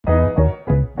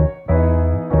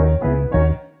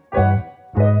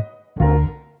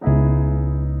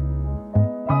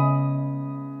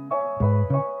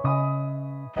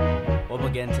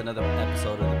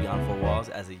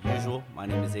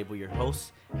Renuevo, your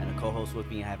host, and a co-host with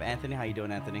me. I have Anthony. How you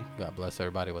doing, Anthony? God bless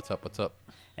everybody. What's up? What's up?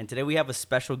 And today we have a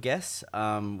special guest.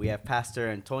 We have Pastor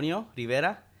Antonio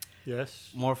Rivera. Yes.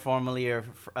 More formally or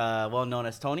well known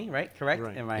as Tony, right? Correct?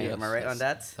 Right. Am I right on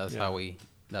that? That's Yeah. how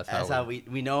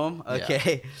we know him. Yeah.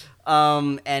 Okay.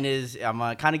 And I'm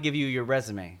gonna kind of give you your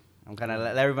resume. I'm gonna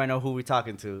let everybody know who we're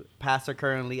talking to. Pastor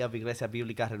currently of Iglesia,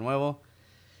 Biblica, Renuevo,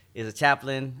 is a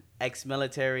chaplain,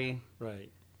 ex-military, Right.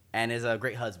 and is a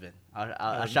great husband.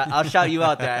 I'll shout you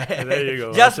out there. There you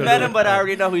go. Just met him, but I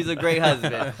already know he's a great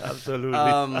husband. Absolutely.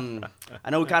 I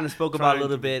know we kind of spoke about a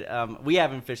little Trying bit. We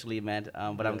haven't officially met,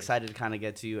 but I'm Yes. excited to kind of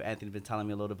get to you. Anthony's been telling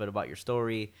me a little bit about your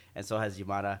story, and so has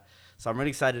Yamada. So I'm really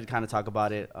excited to kind of talk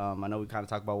about it. I know we kind of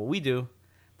talk about what we do,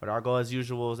 but our goal, as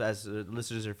usual, as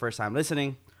listeners are first time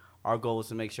listening, our goal is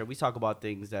to make sure we talk about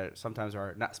things that sometimes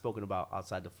are not spoken about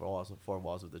outside the four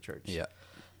walls of the church. Yeah.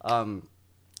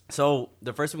 So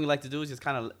the first thing we like to do is just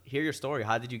kind of hear your story.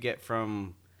 How did you get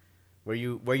from where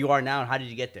you are now, and how did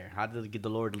you get there? How did the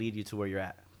Lord lead you to where you're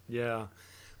at? Yeah.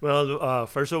 Well,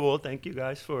 first of all, thank you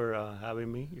guys for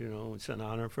having me. You know, it's an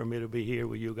honor for me to be here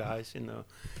with you guys in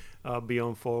the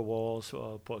Beyond Four Walls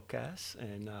podcast.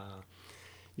 And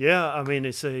yeah, I mean,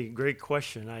 it's a great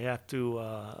question. I have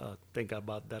to think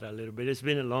about that a little bit. It's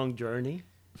been a long journey.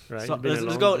 Right. So It's been a let's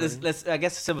long go. journey. Let's I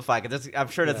guess simplify because I'm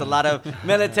sure there's a lot of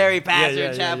military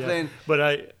pastor, chaplain. But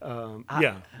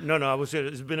I was.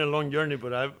 It's been a long journey,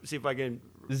 but I see if I can,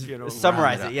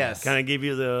 Summarize it. Yes. Can I give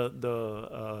you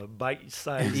the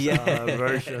bite-sized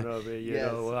version of it? You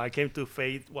Yes. know, I came to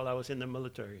faith while I was in the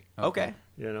military. Okay.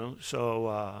 You know,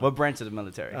 so What branch of the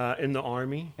military? in the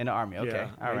army. In the army. Okay.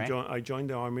 Yeah, All right. I joined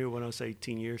the army when I was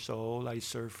 18 years old. I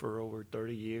served for over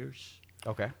 30 years.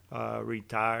 Okay.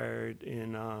 Retired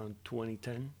in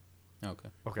 2010. Okay.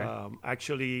 Okay.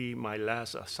 Actually, my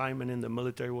last assignment in the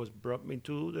military brought me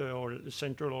to the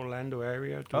central Orlando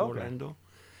area, to Okay. Orlando.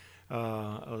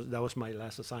 That was my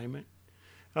last assignment.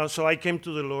 So I came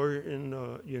to the Lord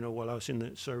while I was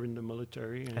serving the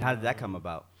military. And how did that come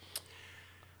about?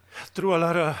 Through a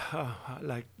lot of,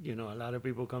 a lot of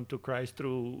people come to Christ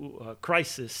through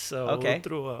crisis. So Okay.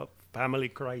 through a family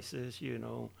crisis,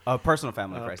 A personal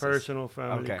family crisis. personal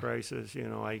family Okay. crisis.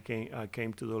 I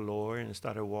came to the Lord and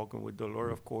started walking with the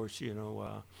Lord. Of course,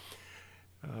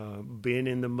 being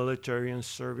in the military and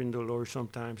serving the Lord,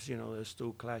 sometimes there's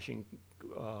two clashing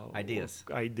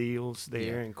ideals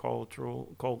there, and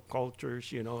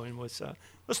cultures. And was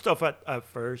tough at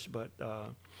first, but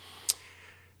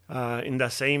at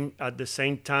the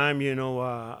same time,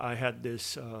 I had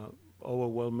this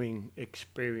overwhelming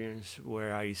experience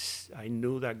where I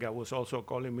knew that God was also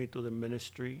calling me to the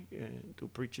ministry and to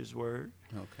preach His word.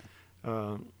 Okay.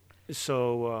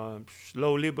 So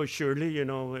slowly but surely,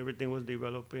 everything was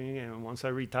developing. And once I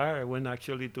retired, I went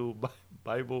actually to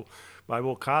Bible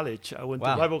college. I went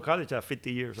Wow. to Bible college at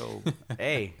 50 years old.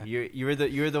 Hey, you're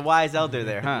the wise elder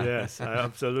there, huh? Yes,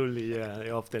 absolutely. Yeah, they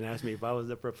often ask me if I was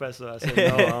the professor. I said,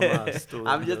 no, I'm a student.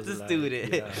 I'm just a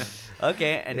student. Yeah.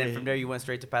 Okay, and then from there you went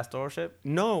straight to pastoralship?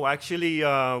 No, actually,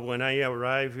 when I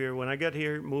arrived here, when I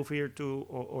moved here to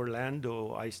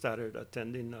Orlando, I started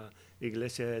attending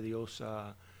Iglesia de Dios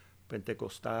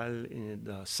Pentecostal in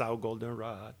the South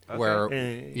Goldenrod. Okay. Where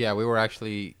And- we were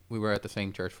at the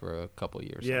same church for a couple of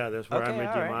years. Yeah, that's where Okay, I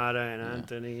met all right. Yamada and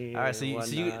Anthony. All right, so you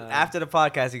whatnot. after the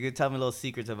podcast, you could tell me little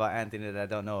secrets about Anthony that I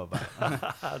don't know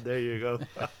about. There you go.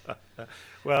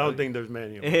 Well, I don't think there's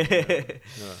many of them.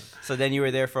 Yeah. So then you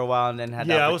were there for a while and then had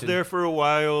the Yeah, I was opportunity- there for a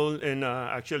while, and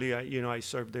actually, I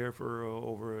served there for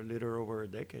a little over a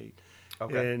decade.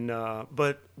 Okay. And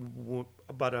but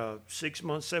about 6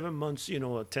 months, 7 months,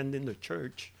 attending the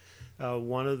church,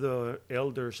 one of the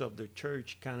elders of the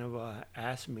church kind of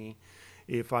asked me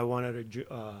if I wanted to,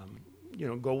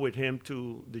 go with him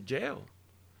to the jail.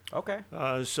 Okay.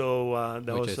 So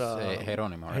that Which was is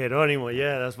Jerónimo, right? Jerónimo,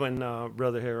 yeah, that's when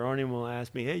Brother Jerónimo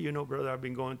asked me, hey, brother, I've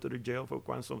been going to the jail for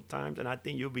quite some time, and I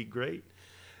think you'll be great.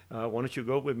 Why don't you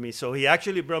go with me? So he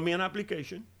actually brought me an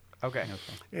application, Okay.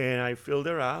 and I filled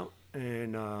it out,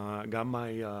 and got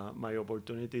my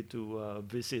opportunity to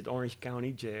visit Orange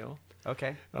County Jail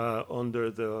Okay.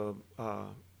 under the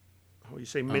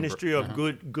Ministry of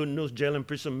Good News Jail and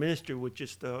Prison Ministry, which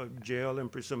is the jail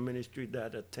and prison ministry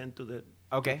that attend to the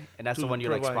Okay. And that's the To one you're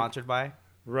like provide- sponsored by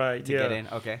right to get in.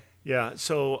 Okay. Yeah,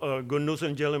 so Good News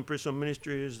and Jail and Prison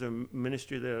Ministry is the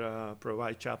ministry that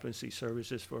provides chaplaincy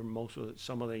services for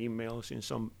some of the emails and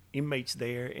some inmates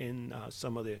there in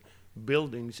some of the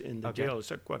buildings in the Okay. jail.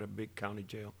 It's quite a big county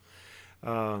jail.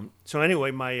 So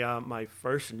anyway, my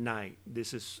first night.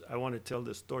 I want to tell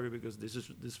the story because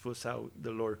this was how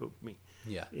the Lord hooked me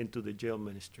Yeah. into the jail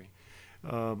ministry.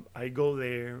 I go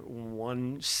there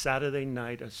one Saturday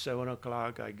night at 7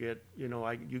 o'clock. I get,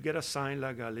 you get assigned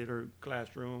like a little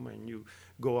classroom, and you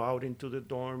go out into the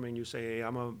dorm and you say, hey,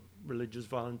 I'm a religious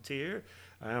volunteer.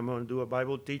 I'm going to do a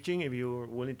Bible teaching. If you're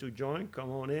willing to join,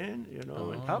 come on in. And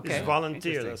Okay. it's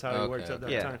volunteer. That's how it works at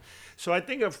that Yeah. time. So I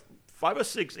think of 5 or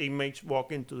 6 inmates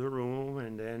walk into the room,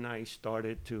 and then I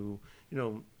started to,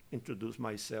 introduce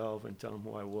myself and tell them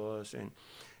who I was, and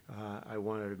I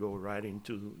wanted to go right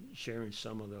into sharing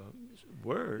some of the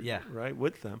word, right,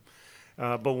 with them.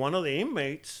 But one of the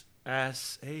inmates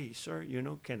asked, "Hey, sir,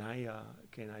 can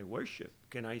I worship?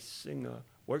 Can I sing a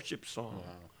worship song?"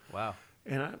 Wow.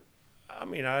 And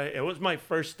it was my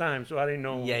first time, so I didn't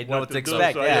know what to do.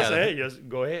 expect. So I just said, "Hey, just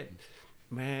go ahead,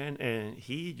 man." And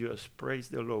he just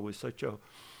praised the Lord with such a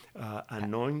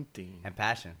anointing And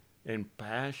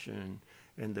passion.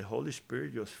 And the Holy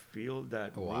Spirit just filled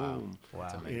that room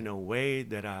Wow. in a way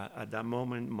that at that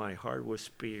moment my heart was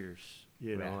pierced.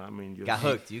 Got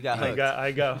hooked. You got hooked.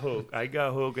 I got hooked. I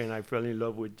got hooked, and I fell in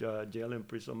love with jail and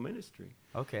prison ministry.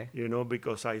 Okay.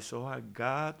 Because I saw a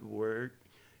God work,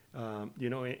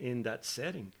 in that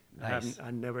setting. Nice.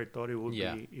 I never thought it would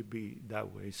be that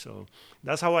way. So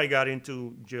that's how I got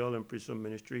into jail and prison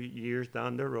ministry years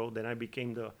down the road. Then I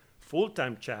became the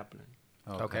full-time chaplain.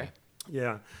 Okay.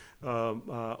 Yeah.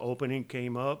 Opening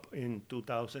came up in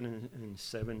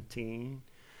 2017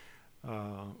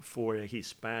 for a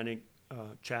Hispanic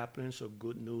chaplain. So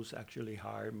Good News actually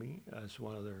hired me as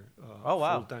one of their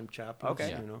full-time chaplains.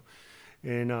 Okay.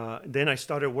 And then I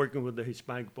started working with the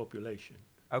Hispanic population.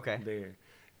 Okay. There.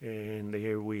 And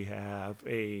there we have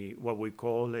what we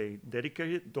call a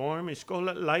dedicated dorm. It's called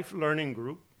a life learning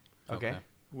group. Okay.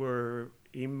 Where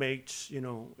inmates,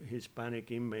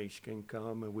 Hispanic inmates can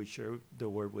come and we share the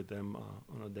word with them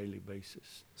on a daily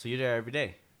basis. So you're there every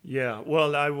day? Yeah.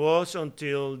 Well, I was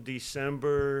until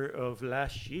December of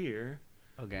last year.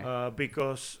 Okay.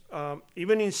 Because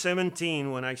even in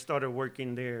 2017, when I started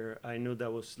working there, I knew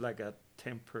that was like a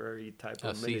temporary type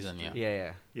of season,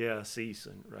 ministry. Yeah,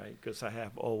 season, right? Because I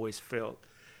have always felt,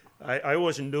 I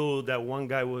always knew that one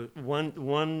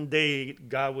day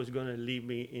God was going to lead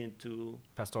me into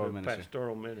pastoral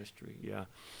ministry. Yeah.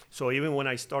 So even when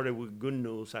I started with Good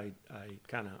News, I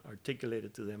kind of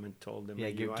articulated to them and told them,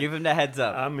 give them the heads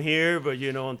up. I'm here, but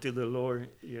until the Lord,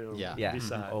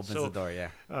 decides. Opens the door.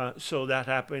 Yeah. So that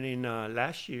happened in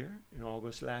last year, in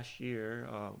August last year.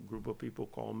 A group of people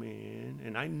called me in,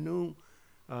 and I knew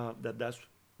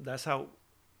that's how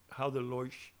the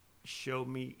Lord showed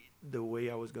me the way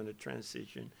I was going to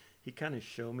transition. He kind of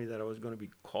showed me that I was going to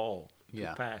be called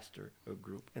to pastor a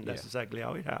group, and that's exactly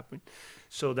how it happened.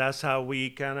 So that's how we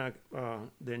kind of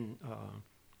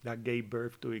that gave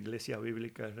birth to Iglesia,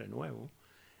 Biblica, Renuevo,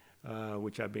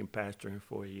 which I've been pastoring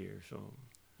for a year. So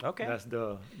okay, that's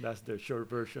the short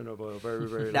version of a very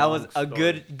very. That was a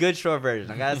story. good short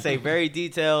version. I gotta say, very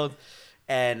detailed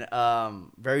and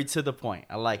very to the point.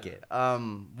 I like it.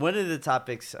 One of the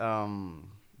topics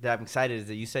that I'm excited is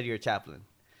that you said you're a chaplain.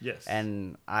 Yes.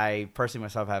 And I personally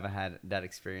myself haven't had that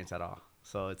experience at all.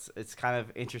 So it's kind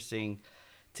of interesting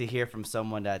to hear from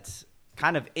someone that's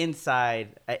kind of an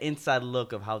inside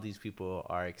look of how these people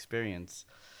are experienced.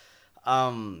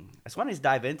 I just want to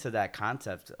dive into that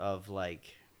concept of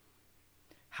like,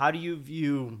 how do you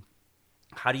view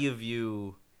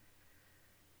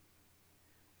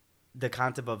the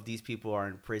concept of these people are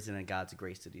in prison and God's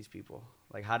grace to these people?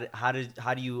 Like, how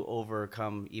do you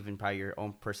overcome even by your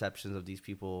own perceptions of these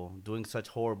people doing such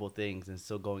horrible things and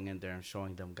still going in there and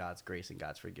showing them God's grace and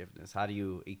God's forgiveness? How do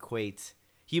you equate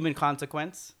human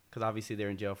consequence, because obviously they're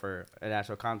in jail for a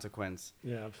natural consequence,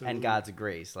 and God's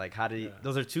grace? Like, how do you,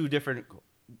 those are two different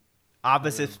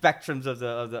opposite spectrums of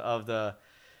the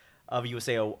you would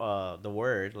say the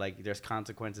word. Like, there's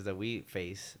consequences that we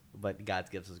face, but God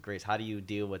gives us grace. How do you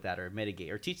deal with that or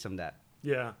mitigate or teach them that?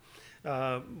 Yeah.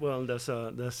 Well, that's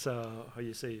how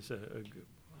you say, it's a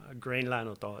grain line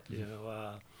of thought,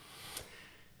 and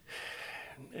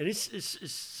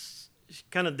it's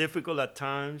kind of difficult at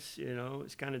times,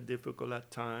 it's kind of difficult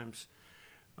at times.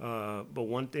 But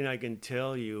one thing I can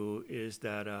tell you is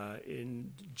that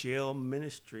in jail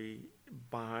ministry,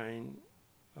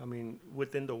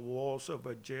 within the walls of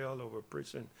a jail or a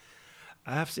prison,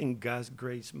 I have seen God's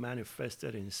grace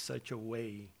manifested in such a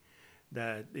way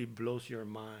that it blows your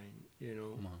mind,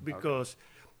 because,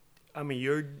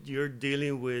 you're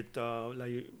dealing with,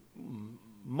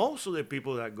 most of the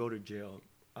people that go to jail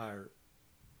are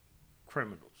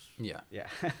criminals. Yeah.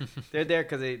 They're there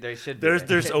because they should be.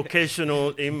 There's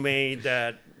occasional inmate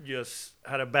that just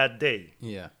had a bad day.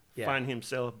 Yeah. Find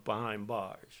himself behind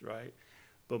bars, right?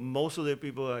 But most of the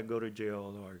people that go to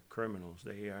jail are criminals.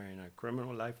 They are in a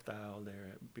criminal lifestyle. They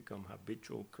become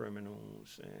habitual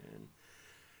criminals, and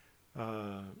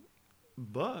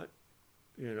but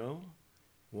you know,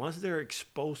 once they're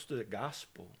exposed to the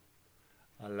gospel,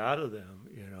 a lot of them,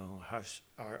 you know,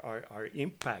 are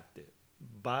impacted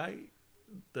by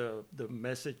the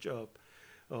message of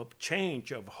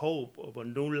change, of hope, of a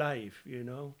new life, you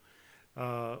know.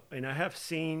 And I have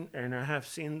seen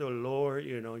the Lord,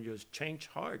 you know, just change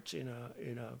hearts in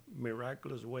a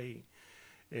miraculous way,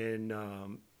 and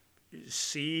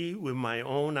see with my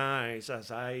own eyes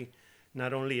as I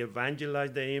not only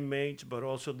evangelize the inmates but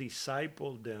also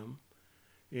disciple them.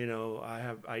 You know,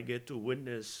 I get to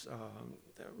witness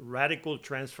radical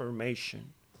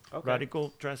transformation,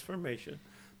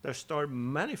 that start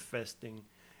manifesting.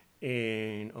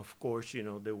 And of course, you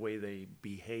know, the way they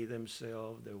behave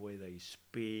themselves, the way they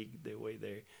speak, the way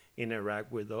they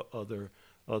interact with the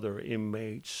other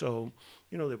inmates. So,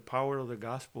 you know, the power of the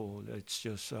gospel, it's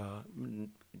just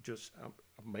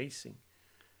amazing.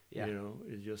 Yeah. You know,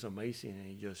 it's just amazing. And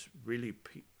it just really,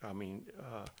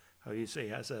 how you say,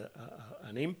 has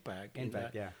an impact in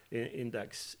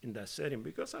that setting.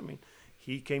 Because, I mean,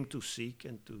 he came to seek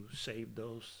and to save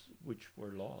those which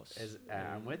were lost.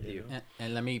 I'm with you.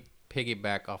 And let me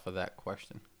piggyback off of that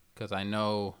question, because I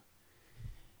know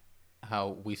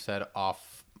how we said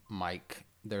off mic,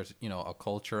 there's, you know, a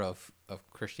culture of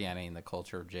Christianity and the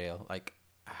culture of jail. Like,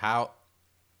 how,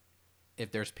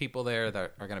 if there's people there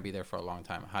that are going to be there for a long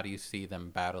time, how do you see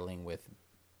them battling with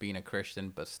being a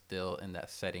Christian but still in that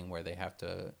setting where they have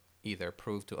to either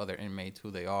prove to other inmates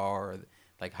who they are, or,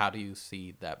 like, how do you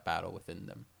see that battle within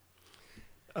them?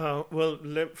 Well,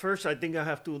 first, I think I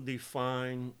have to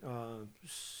define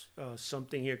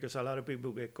something here, because a lot of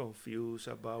people get confused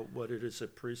about what it is a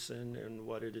prison and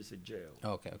what it is a jail.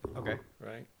 Okay.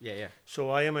 Right? Yeah.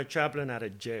 So I am a chaplain at a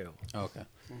jail. Okay.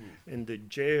 In the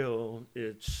jail,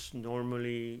 it's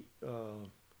normally...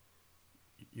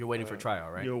 You're waiting for trial,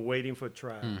 right? You're waiting for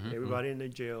trial. Mm-hmm, Everybody in the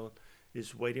jail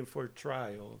is waiting for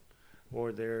trial,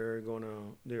 or they're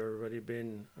already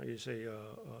been, how you say,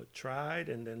 tried,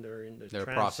 and then they're in the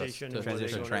transition process, where they're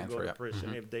going to transfer, go to yeah. prison.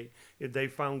 Mm-hmm. If they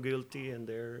found guilty and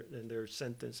they're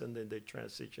sentenced, and then they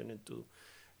transition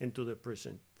into the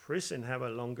prison. Prison have a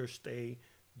longer stay.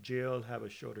 Jail have a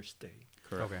shorter stay.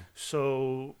 Correct. Okay.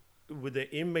 So with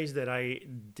the inmates that I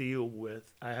deal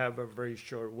with, I have a very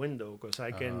short window, because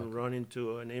I can run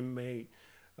into an inmate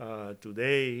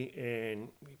today, and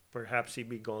perhaps he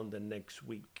be gone the next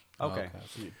week. Okay.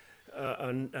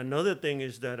 Another thing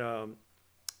is that,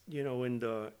 you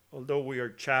know, although we are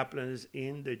chaplains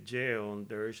in the jail,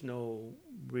 there is no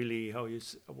really,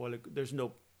 there's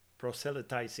no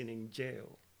proselytizing in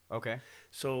jail. Okay.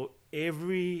 So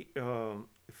every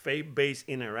faith-based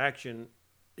interaction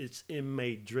is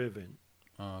inmate-driven.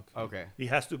 Okay. It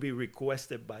has to be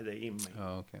requested by the inmate.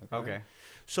 Okay.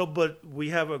 So, but we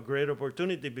have a great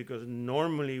opportunity, because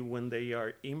normally when they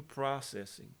are in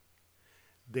processing,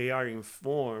 they are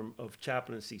informed of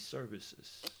chaplaincy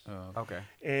services. Okay.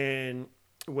 And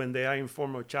when they are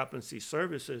informed of chaplaincy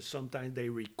services, sometimes they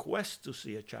request to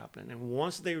see a chaplain. And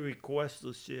once they request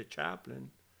to see a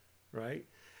chaplain, right,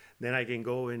 then I can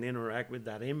go and interact with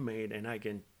that inmate, and I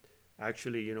can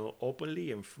actually, you know,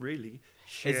 openly and freely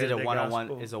share. Is it a the one-on-one?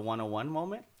 gospel. Is a one-on-one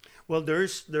moment? Well, there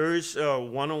is a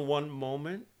one-on-one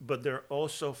moment, but there are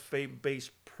also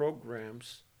faith-based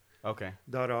programs Okay.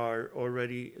 that are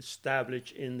already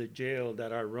established in the jail,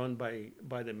 that are run by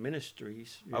the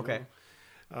ministries. You Okay.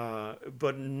 know?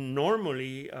 But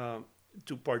normally,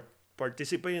 to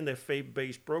participate in the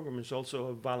faith-based program is also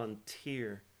a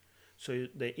volunteer. So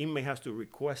the inmate has to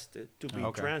request it to be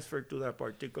transferred to that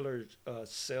particular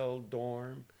cell,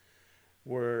 dorm,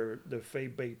 where the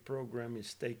faith-based program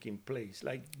is taking place.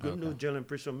 Like Good News Jail and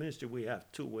Prison Ministry, we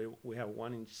have two. We have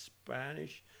one in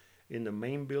Spanish in the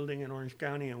main building in Orange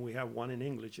County, and we have one in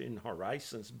English in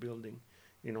Horizons building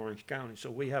in Orange County. So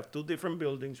we have two different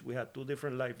buildings. We have two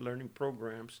different life learning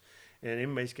programs, and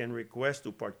inmates can request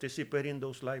to participate in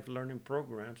those life learning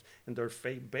programs, and they're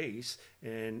faith-based.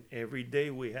 And every day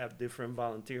we have different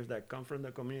volunteers that come from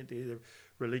the community, either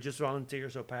religious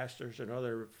volunteers or pastors and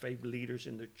other faith leaders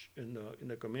in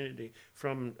the community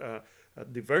from a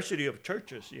diversity of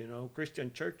churches, you know,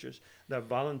 Christian churches, that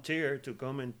volunteer to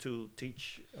come and to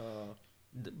teach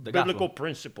The biblical gospel.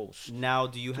 principles. Now,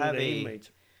 do you to have the a inmates.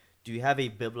 do you have a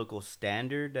biblical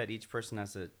standard that each person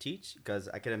has to teach? Because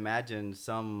I can imagine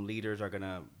some leaders are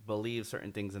gonna believe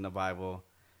certain things in the Bible,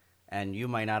 and you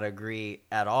might not agree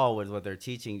at all with what they're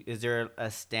teaching. Is there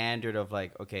a standard of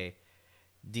like, okay,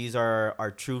 these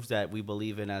are truths that we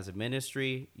believe in as a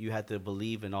ministry. You have to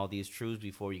believe in all these truths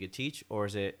before you could teach? Or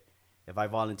is it, if I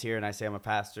volunteer and I say I'm a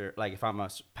pastor, like if I'm a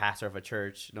pastor of a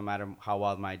church, no matter how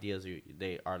wild my ideas,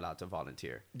 they are allowed to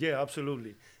volunteer? Yeah,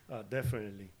 absolutely.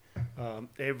 Definitely.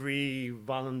 Every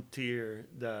volunteer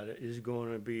that is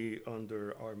going to be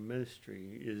under our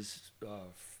ministry is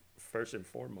first and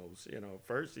foremost,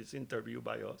 first it's interviewed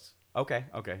by us. Okay.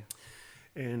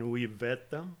 And we vet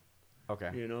them, Okay.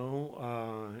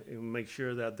 and make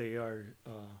sure that they are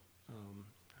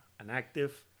an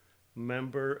active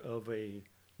member of a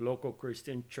local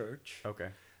Christian church Okay.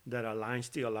 that aligns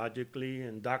theologically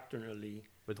and doctrinally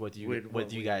With what you with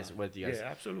what we guys. Yeah,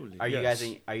 absolutely. Are Yes.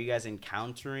 you guys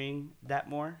encountering that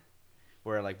more,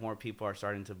 where like more people are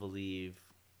starting to believe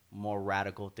more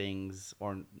radical things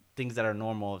or things that are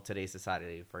normal of today's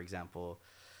society? For example,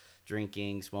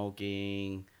 drinking,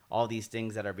 smoking, all these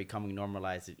things that are becoming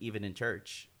normalized even in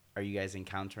church. Are you guys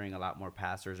encountering a lot more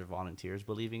pastors or volunteers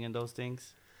believing in those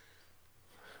things?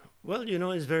 Well,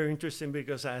 it's very interesting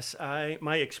because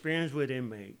my experience with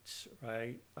inmates,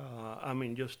 right?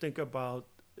 Just think about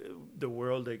the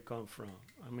world they come from.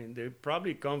 They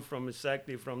probably come from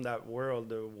exactly from that world,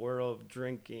 the world of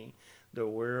drinking, the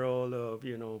world of,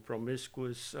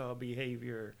 promiscuous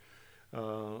behavior,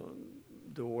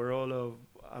 the world of,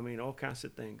 all kinds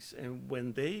of things. And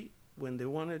when they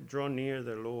want to draw near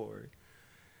the Lord,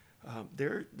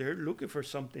 they're looking for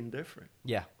something different.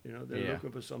 Yeah. They're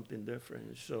looking for something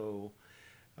different. So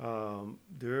they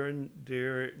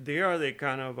are the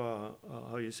kind of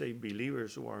how you say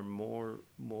believers who are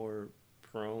more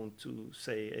prone to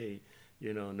say, hey,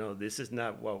 no, this is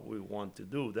not what we want to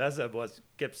do. That's what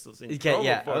keeps us in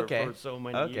trouble for so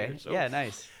many years. So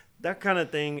Nice. that kind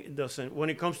of thing doesn't. When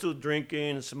it comes to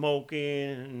drinking,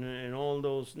 smoking, and all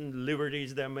those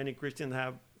liberties that many Christians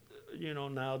have,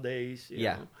 nowadays. You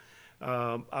know,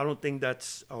 I don't think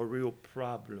that's a real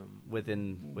problem with the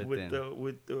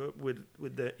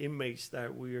inmates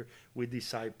that we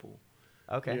disciple.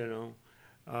 Okay.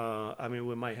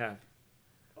 We might have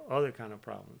other kind of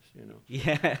problems.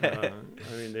 Yeah.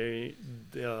 They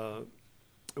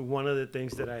one of the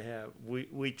things that I have,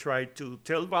 we try to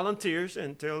tell volunteers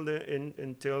and tell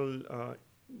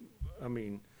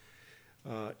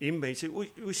inmates.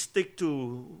 We stick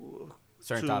to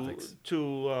certain topics.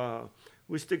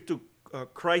 We stick to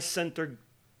Christ-centered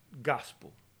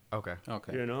gospel. Okay.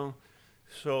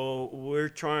 So we're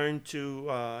trying to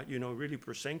really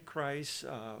present Christ,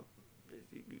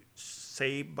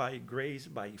 saved by grace,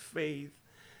 by faith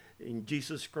in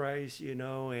Jesus Christ,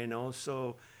 and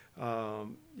also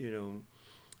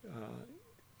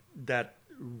that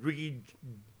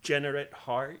regenerate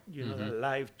heart, the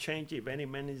life change. If any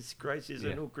man is Christ, is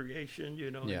a new creation,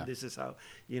 and this is how,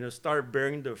 start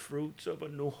bearing the fruits of a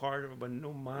new heart, of a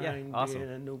new mind, awesome. being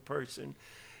a new person.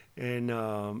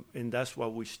 And that's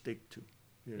what we stick to.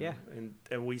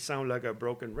 And we sound like a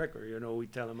broken record. We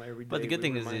tell them every day. But the good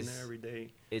thing is every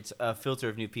day. It's a filter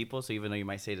of new people. So even though you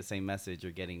might say the same message,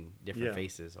 you're getting different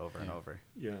faces over and over.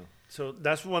 Yeah. So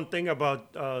that's one thing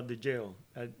about the jail.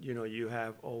 You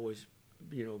have always,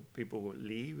 people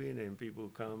leaving and people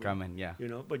coming. Yeah.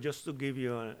 But just to give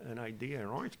you an idea, in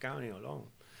Orange County alone,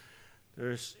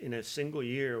 there's in a single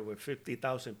year over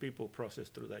 50,000 people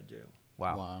processed through that jail.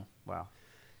 Wow.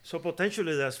 So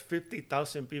potentially, there's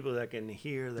 50,000 people that can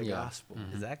hear the gospel.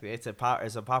 Mm-hmm. Exactly, it's a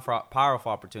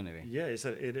powerful opportunity. Yeah,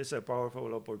 it is a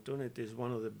powerful opportunity. It's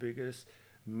one of the biggest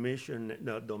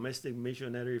domestic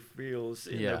missionary fields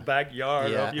in the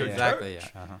backyard of your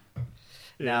church.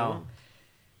 Now,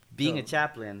 being a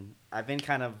chaplain, I've been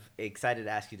kind of excited to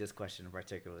ask you this question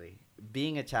particularly.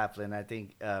 Being a chaplain, I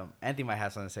think Anthony might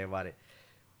have something to say about it.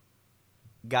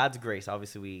 God's grace,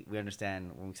 obviously, we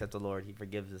understand when we accept the Lord, He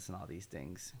forgives us and all these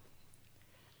things.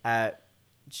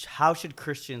 How should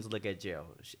Christians look at jail?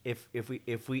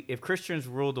 If Christians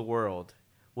rule the world,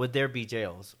 would there be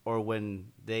jails? Or when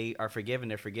they are forgiven,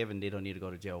 they're forgiven, they don't need to go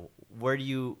to jail? Where do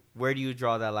you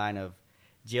draw that line of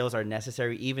jails are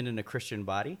necessary even in a Christian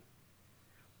body?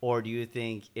 Or do you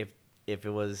think if it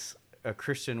was a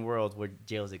Christian world where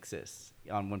jails exist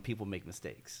when people make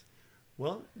mistakes?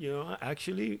 Well,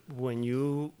 actually, when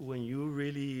you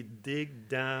really dig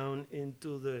down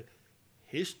into the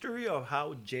history of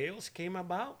how jails came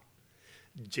about,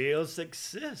 jails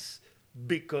exist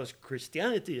because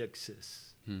Christianity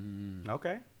exists. Mm-hmm.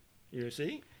 Okay. You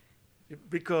see?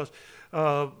 Because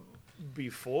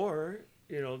before,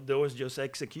 there was just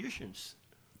executions.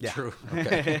 Yeah. True.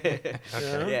 Okay.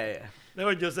 Yeah. Yeah. They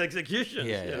were just executions.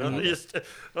 Yeah, You yeah, know, okay. they just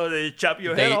they chop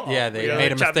your head off. Yeah, they you know,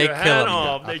 made a chop mistake your killing hand you.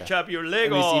 off. They Okay. chop your I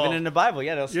leg mean, off. even in the Bible,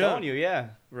 they'll stone you.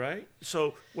 Yeah. Right?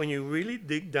 So when you really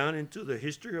dig down into the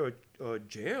history of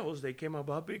jails, they came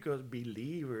about because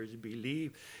believers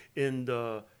believe in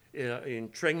the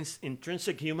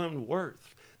intrinsic human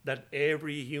worth, that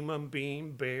every human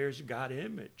being bears God's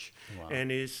image Wow.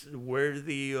 and is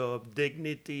worthy of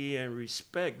dignity and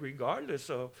respect regardless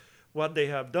of what they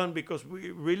have done. Because we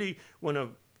really want to,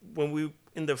 when we,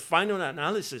 in the final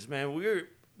analysis, man,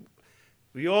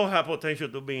 we all have potential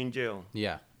to be in jail.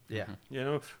 Yeah. Yeah. You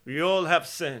know, we all have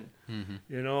sinned. Mm-hmm.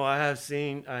 You know, I have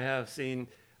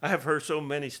heard so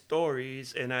many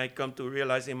stories, and I come to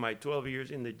realize in my 12 years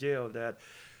in the jail that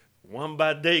one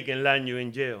bad day can land you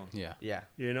in jail. Yeah. Yeah.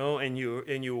 You know, and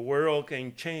your world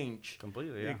can change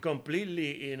Completely. Yeah.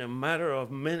 completely in a matter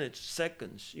of minutes,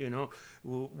 seconds. You know,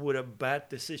 with a bad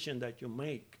decision that you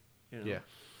make. You know? Yeah.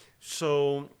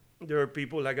 So there are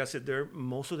people, like I said,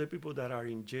 most of the people that are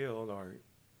in jail are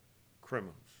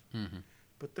criminals. Mm-hmm.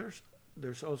 But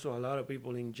there's also a lot of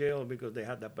people in jail because they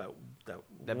had that That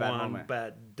one bad moment.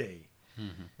 bad day,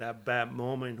 Mm-hmm. that bad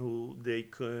moment who they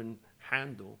couldn't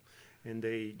handle, and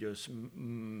they just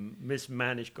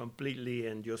mismanaged completely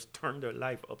and just turned their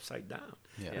life upside down.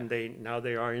 Yeah. And now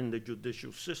they are in the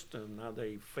judicial system. Now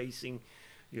they facing,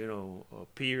 you know,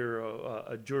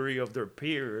 a jury of their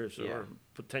peers, Yeah. or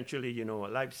potentially, you know, a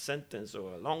life sentence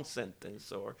or a long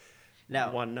sentence or Now,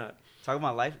 whatnot. talking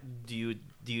about life, do you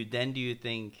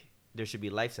think there should be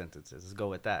life sentences? Let's go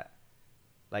with that.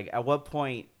 Like, at what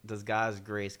point does God's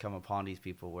grace come upon these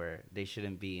people where they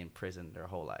shouldn't be in prison their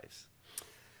whole lives?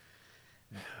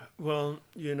 Well,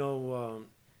 you know,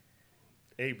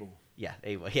 Abel. Yeah,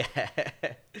 Abel. Yeah.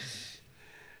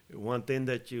 One thing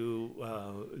that you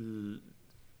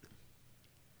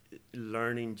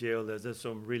learn in jail is there's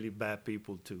some really bad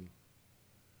people too.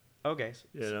 Okay.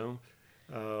 You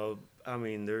know, I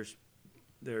mean, there's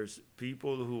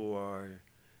people who are,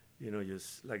 you know,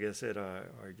 just like I said,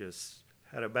 are just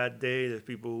had a bad day. There's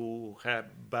people who have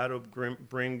bad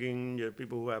upbringing. There's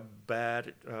people who have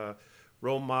bad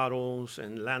role models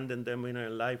and landing them in a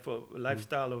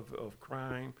lifestyle of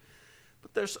crime.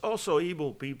 But there's also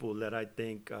evil people that I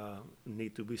think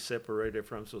need to be separated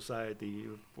from society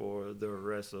for the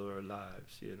rest of their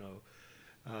lives. You know,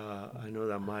 I know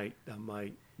that might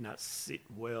not sit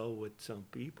well with some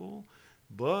people,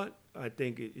 but I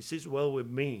think it sits well with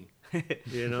me.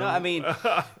 You know, No, I mean,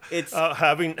 it's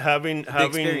having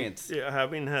experience. Yeah,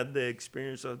 having had the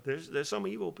experience of there's some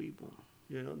evil people.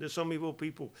 You know, there's some evil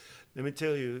people. Let me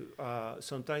tell you,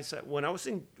 sometimes when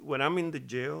I'm in the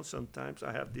jail, sometimes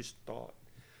I have this thought: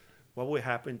 what would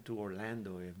happen to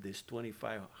Orlando if these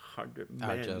 2,500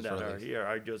 men that are here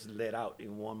are just let out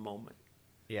in one moment?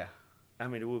 yeah. I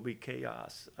mean, it will be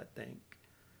chaos, I think,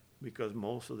 because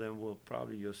most of them will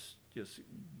probably just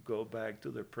go back to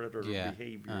their predator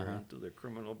behavior and to their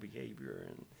criminal behavior,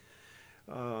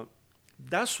 and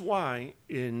that's why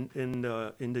in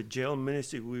the jail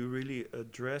ministry we really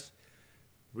address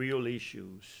real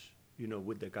issues, you know,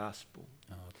 with the gospel.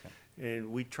 Oh, okay.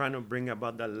 And we're trying to bring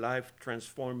about the life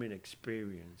transforming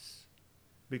experience,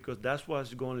 because that's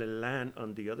what's going to land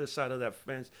on the other side of that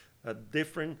fence, a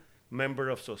different member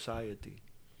of society.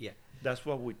 Yeah. That's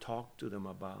what we talk to them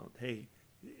about. Hey,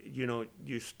 you know,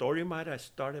 your story might have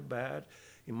started bad.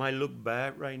 It might look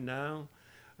bad right now.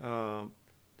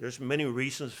 There's many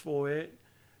reasons for it.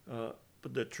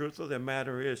 But the truth of the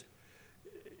matter is,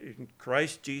 in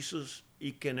Christ Jesus,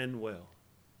 it can end well.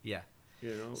 Yeah.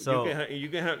 You know, So you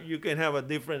can have a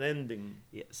different ending.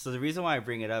 yeah. So the reason why I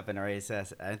bring it up, and already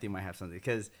says I think might have something,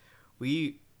 because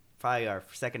we probably our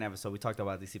second episode we talked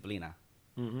about disciplina,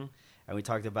 Mm-hmm. and we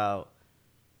talked about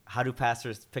how do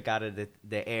pastors pick out of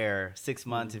the air 6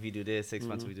 months if you do this, 6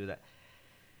 months if you do that.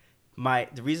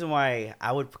 The reason why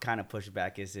I would kind of push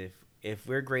back is if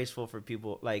we're graceful for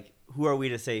people, like, who are we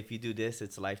to say if you do this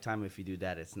it's a lifetime, if you do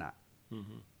that it's not?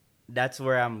 Mm-hmm. That's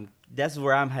where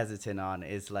I'm hesitant on.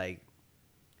 Is like,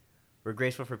 we're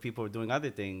graceful for people doing other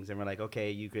things, and we're like,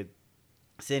 okay, you could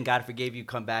sin, God forgave you,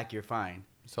 come back, you're fine.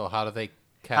 So how do they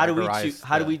How do we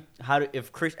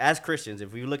categorize as Christians,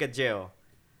 if we look at jail,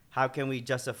 how can we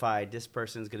justify this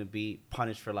person's going to be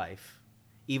punished for life,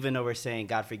 even though we're saying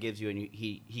God forgives you and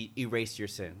he erased your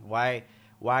sin? Why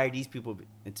are these people?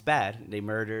 It's bad. They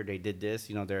murdered. They did this.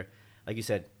 You know, they're, like you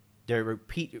said, they're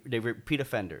repeat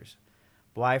offenders.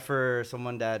 Why for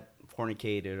someone that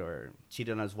fornicated or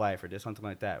cheated on his wife or did something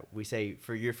like that, we say,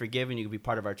 you're forgiven, you can be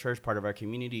part of our church, part of our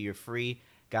community, you're free,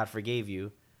 God forgave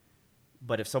you.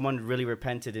 But if someone really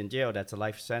repented in jail, that's a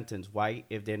life sentence. Why,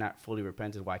 if they're not fully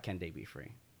repentant, why can't they be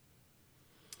free?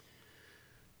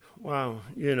 Wow,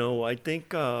 I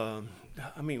think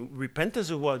repentance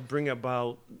is what bring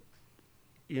about,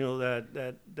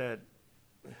 that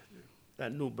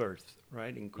new birth,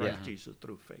 right, in Christ Jesus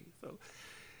through faith. So,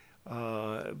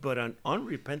 but an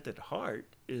unrepentant heart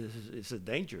is a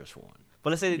dangerous one. But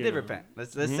let's say they did repent.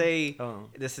 Let's say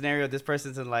the scenario, this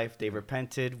person's in life, they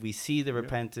repented. We see the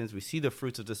repentance. We see the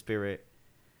fruits of the Spirit.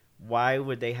 Why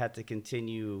would they have to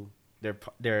continue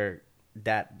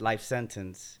that life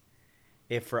sentence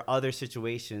if for other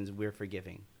situations we're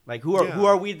forgiving? Like who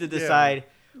are we to decide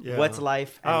what's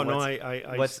life and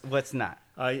what's not?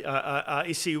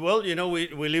 I see. Well,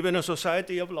 we live in a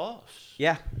society of laws.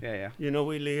 Yeah.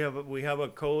 We have a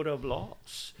code of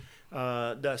laws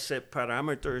that set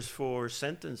parameters for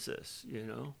sentences.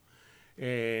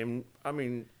 And I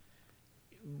mean,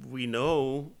 we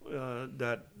know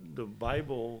that the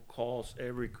Bible calls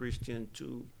every Christian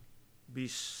to be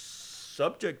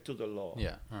subject to the law.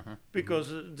 Yeah. Because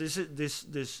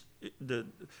the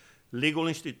legal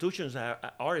institutions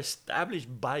are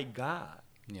established by God.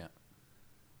 Yeah.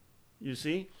 You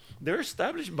see, they're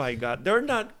established by God. They're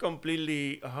not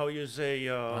completely,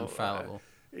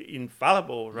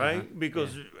 infallible, right?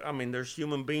 Because there's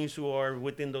human beings who are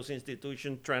within those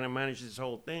institutions trying to manage this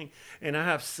whole thing, and I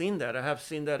have seen that.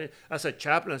 As a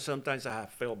chaplain. Sometimes I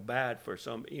have felt bad for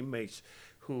some inmates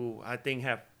who I think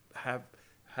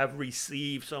have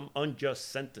received some unjust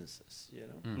sentences.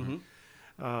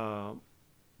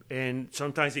 And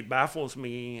sometimes it baffles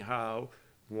me how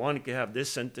one can have this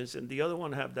sentence and the other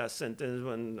one have that sentence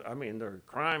when their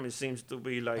crime, it seems to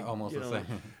be like almost the same.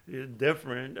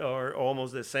 Different or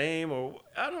almost the same, or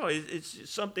I don't know. It's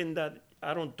something that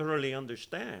I don't thoroughly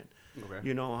understand.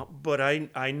 Okay. But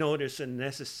I know it's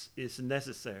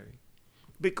necessary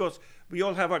because we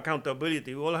all have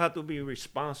accountability. We all have to be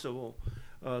responsible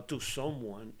to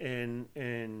someone, and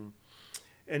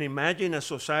imagine a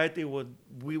society where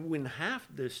we wouldn't have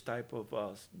this type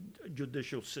of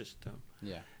judicial system.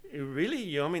 Yeah. It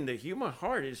really, the human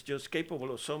heart is just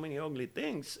capable of so many ugly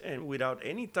things, and without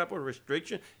any type of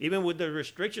restriction, even with the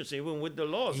restrictions, even with the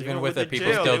laws, even with the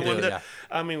people jail, still do it.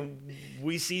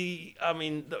 We see,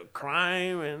 the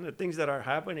crime and the things that are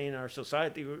happening in our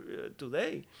society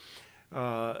today.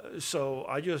 So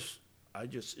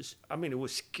it would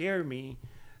scare me,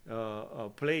 a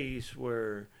place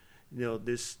where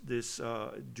this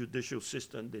judicial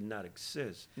system did not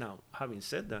exist. Now, having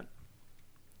said that,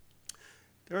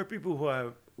 there are people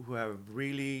who have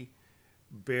really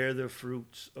bear the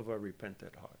fruits of a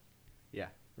repentant heart. Yeah.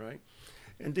 Right?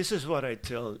 And this is what I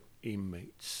tell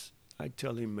inmates. I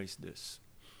tell inmates this.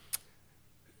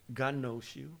 God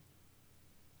knows you.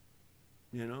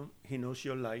 He knows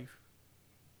your life.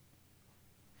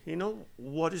 He knows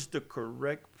what is the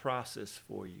correct process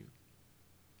for you.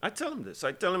 I tell them this.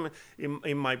 I tell them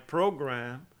in my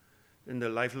program, in the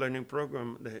life learning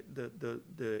program,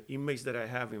 the inmates that I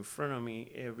have in front of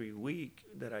me every week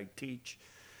that I teach,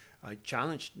 I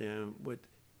challenge them with,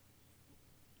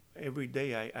 every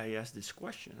day I ask this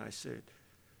question. I said,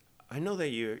 I know that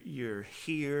you're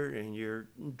here and you're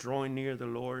drawing near the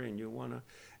Lord and you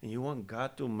want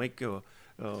God to make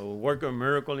work a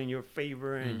miracle in your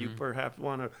favor, and you perhaps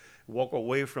want to walk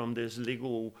away from this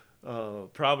legal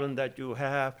problem that you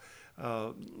have,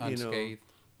 unscathed.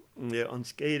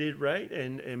 Unscathed, right?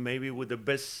 And maybe with the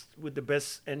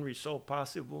best end result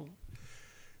possible.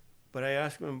 But I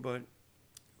ask them, but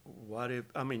what if,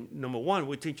 number one,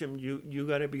 we teach them you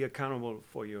got to be accountable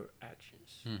for your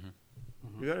actions.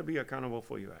 You got to be accountable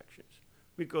for your actions.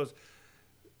 Because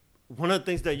one of the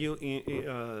things that you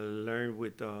learn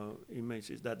with inmates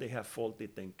is that they have faulty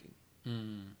thinking.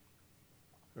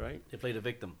 Right? They play the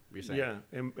victim, you're saying. Yeah,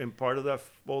 and part of that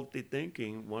faulty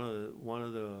thinking, one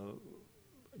of the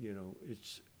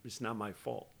it's not my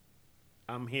fault.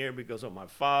 I'm here because of my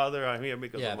father. I'm here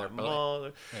because of my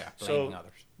mother. Yeah, so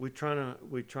others. we're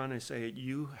trying to say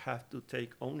you have to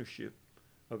take ownership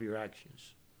of your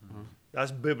actions.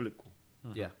 That's biblical.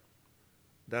 Yeah,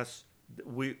 that's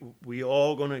we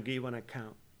all gonna give an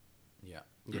account. Yeah,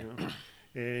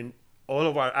 And all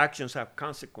of our actions have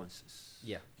consequences.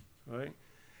 Yeah, right.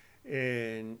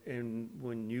 And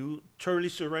when you totally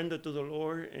surrender to the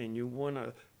Lord and you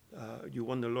want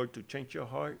the Lord to change your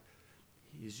heart,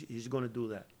 He's going to do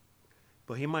that.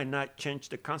 But He might not change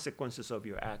the consequences of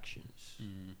your actions.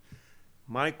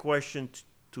 My question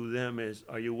to them is,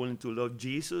 are you willing to love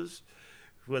Jesus?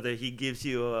 Whether He gives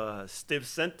you a stiff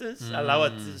sentence, allow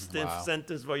a stiff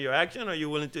sentence for your action, or are you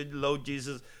willing to love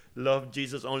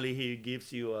Jesus only He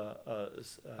gives you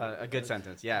a good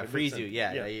sentence. Yeah, frees you.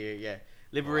 Yeah.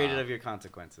 Liberated of your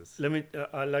consequences.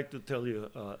 I'd like to tell you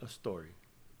a story,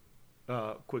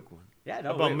 quick one. Yeah,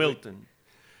 about Milton.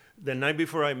 The night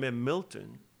before I met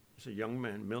Milton, it's a young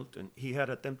man, Milton, he had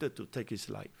attempted to take his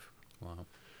life. Wow.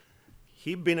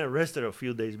 He'd been arrested a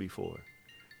few days before.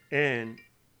 And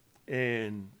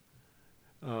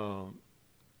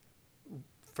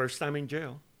first time in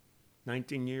jail,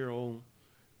 19-year-old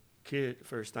kid,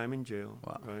 first time in jail,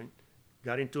 Wow. right?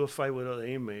 Got into a fight with other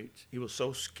inmates. He was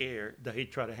so scared that he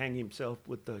tried to hang himself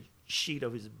with the sheet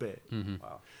of his bed. Mm-hmm.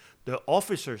 Wow. The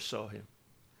officer saw him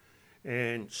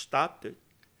and stopped it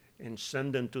and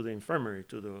sent him to the infirmary,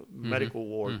 to the medical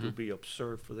ward to be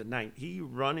observed for the night. He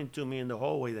run into me in the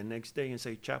hallway the next day and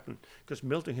say, Chaplain, because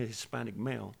Milton is Hispanic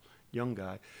male, young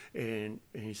guy, and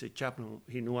he said, Chaplain,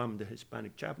 he knew I'm the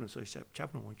Hispanic chaplain, so he said,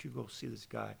 Chaplain, why don't you go see this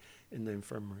guy in the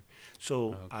infirmary?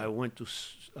 So I went to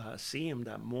see him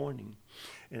that morning,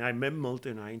 and I met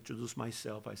Milton. I introduced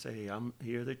myself. I said, hey, I'm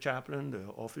here, the chaplain. The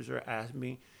officer asked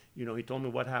me, you know, he told me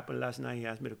what happened last night. He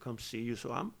asked me to come see you,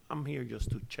 so I'm here just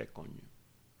to check on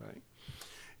you, right?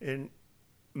 And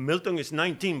Milton is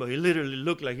 19, but he literally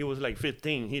looked like he was like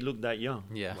 15. He looked that young.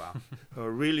 Yeah. Wow. A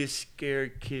really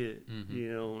scared kid,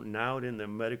 you know, now in the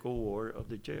medical ward of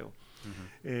the jail.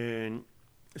 And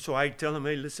so I tell him,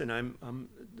 hey, listen, I'm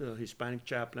the Hispanic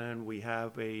chaplain. We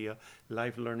have a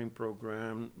life learning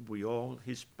program. We all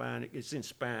Hispanic. It's in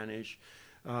Spanish.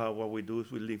 What we do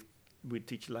is we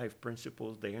teach life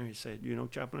principles there. And he said, you know,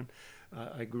 chaplain,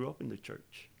 I grew up in the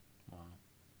church. Wow.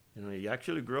 You know, he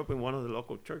actually grew up in one of the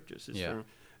local churches. It's Yeah. from,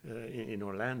 in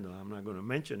Orlando. I'm not going to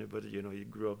mention it, but, you know, he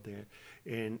grew up there.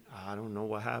 And I don't know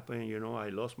what happened. You know, I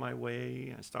lost my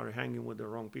way. I started hanging with the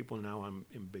wrong people. Now I'm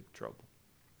in big trouble.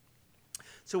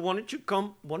 So why don't you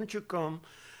come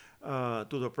to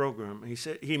the program?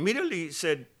 He immediately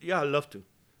said, yeah, I'd love to.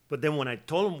 But then when I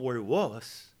told him where it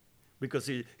was, because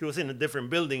he was in a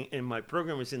different building and my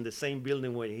program is in the same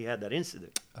building where he had that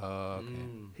incident. Okay.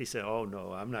 He said, oh,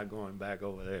 no, I'm not going back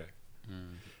over there.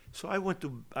 So I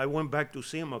went back to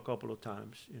see him a couple of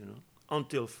times, you know,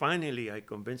 until finally I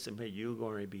convinced him, hey, you're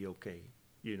going to be okay,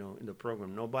 you know, in the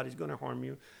program. Nobody's going to harm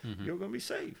you. You're going to be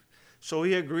safe. So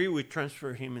he agreed. We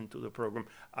transferred him into the program.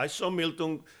 I saw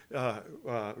Milton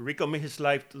recommit his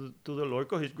life to the Lord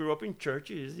because he grew up in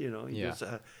churches, you know. He just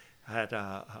had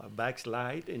a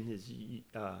backslide in his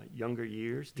younger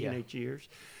years, teenage years.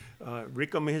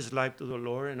 Recommit his life to the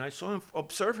Lord. And I saw him,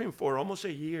 observe him for almost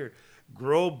a year,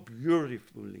 grow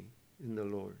beautifully in the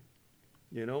Lord,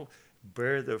 you know,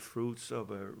 bear the fruits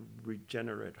of a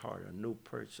regenerate heart, a new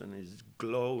person.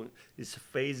 His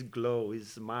face glow,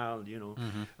 his smile, you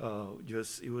know,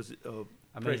 just it was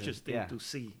a precious thing to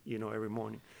see, you know, every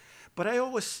morning. But I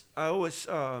always,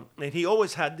 and he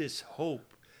always had this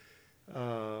hope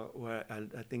where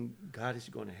I think God is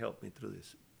going to help me through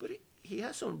this. But he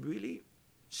has some really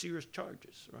serious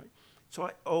charges, right? So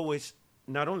I always,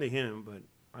 not only him, but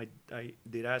I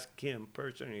did ask him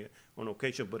personally on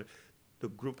occasion, but the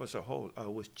group as a whole, I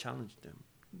always challenged them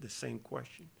the same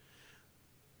question.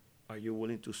 Are you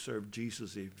willing to serve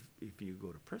Jesus if you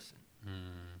go to prison?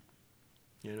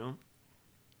 You know?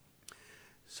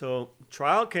 So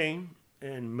trial came,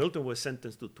 and Milton was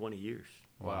sentenced to 20 years.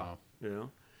 Wow. You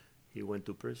know? He went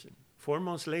to prison. 4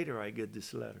 months later, I get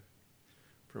this letter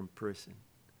from prison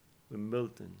with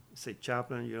Milton. It said,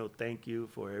 Chaplain, you know, thank you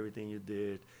for everything you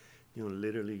did. You know,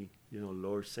 literally, you know,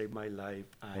 Lord saved my life.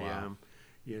 I am,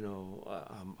 you know,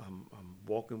 I'm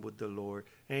walking with the Lord.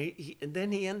 And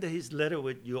then he ended his letter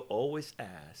with, you always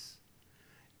ask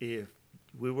if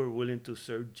we were willing to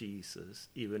serve Jesus,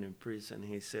 even in prison.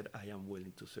 He said, I am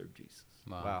willing to serve Jesus.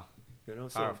 Wow. You know,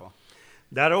 Powerful.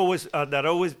 So that always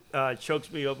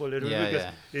chokes me up a little bit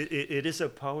because Yeah. it is a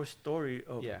power story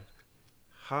of Yeah.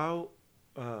 how,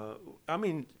 I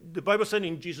mean, the Bible said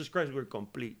in Jesus Christ we're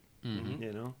complete.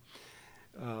 You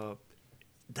know,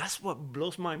 that's what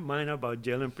blows my mind about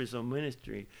jail and prison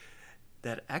ministry,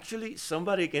 that actually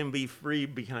somebody can be free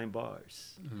behind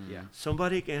bars. Yeah.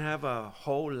 Somebody can have a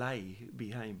whole life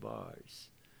behind bars,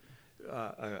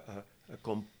 a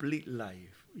complete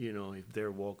life, you know, if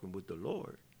they're walking with the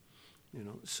Lord, you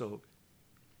know. So,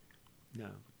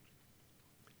 yeah,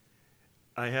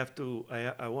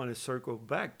 I want to circle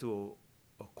back to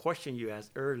a question you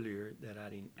asked earlier that I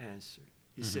didn't answer.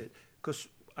 You said, because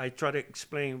I try to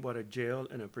explain what a jail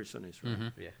and a prison is,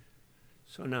 right? Yeah.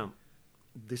 So now,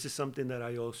 this is something that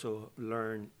I also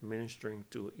learned ministering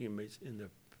to inmates in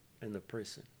the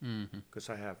prison, because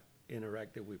I have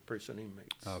interacted with prison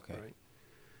inmates. Okay.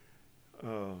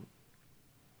 Right?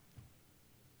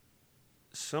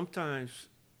 Sometimes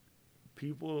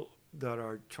people that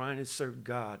are trying to serve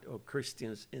God or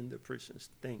Christians in the prisons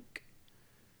think,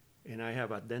 and I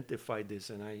have identified this,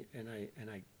 and I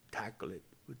tackle it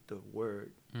with the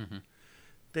word,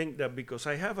 think that because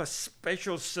I have a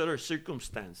special set of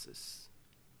circumstances,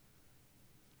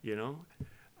 you know,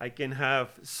 I can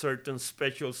have certain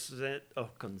special set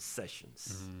of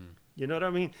concessions. You know what I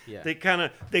mean? Yeah. They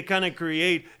kind of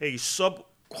create a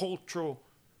subcultural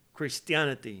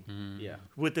Christianity Yeah.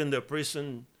 within the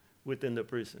prison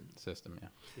System,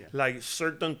 yeah. Like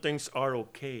certain things are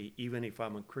okay even if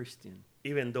I'm a Christian,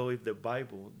 even though if the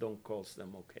Bible don't calls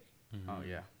them okay. Oh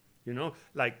yeah. You know,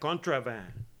 like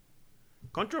contraband.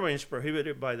 Contraband is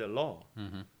prohibited by the law,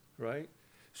 right?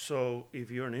 So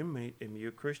if you're an inmate and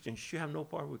you're Christian, you have no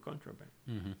part with contraband.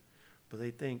 But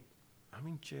they think, I'm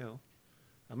in jail,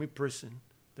 I'm in prison.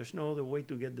 There's no other way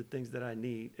to get the things that I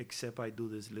need except I do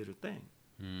this little thing.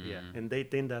 Yeah. And they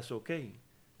think that's okay.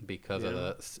 Because You of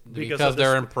know? because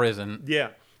they're in prison. Yeah.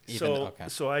 Even-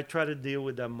 So I try to deal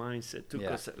with that mindset too,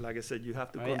 because like I said, you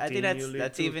have to I continue. think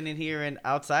that's even in here and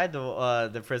outside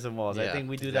the prison walls. I Yeah, think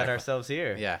we do that exactly. ourselves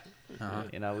here. Yeah. Uh-huh.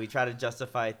 You know, we try to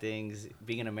justify things.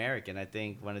 Being an American, I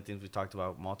think one of the things we talked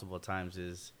about multiple times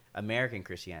is American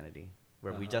Christianity,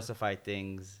 where we justify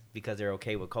things because they're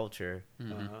okay with culture.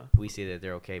 We see that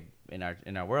they're okay in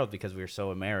our world because we're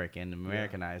so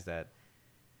Americanized that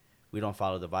we don't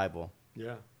follow the Bible.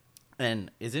 Yeah.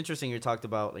 And it's interesting you talked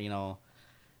about, you know,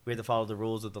 we have to follow the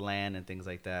rules of the land and things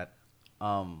like that.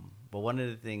 But one of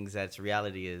the things that's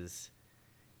reality is,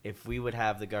 if we would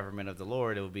have the government of the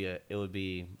Lord, it would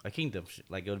be a kingdom.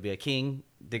 Like, it would be a king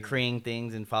decreeing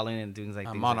things and following and doing like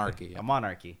A things monarchy, Like yeah. A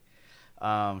monarchy.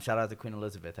 Shout out to Queen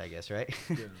Elizabeth, I guess, right?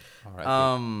 Yeah. All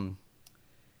right.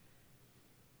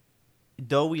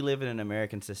 Though we live in an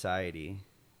American society,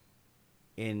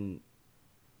 in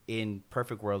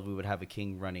perfect world, we would have a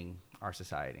king running our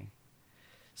society.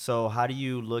 So how do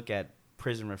you look at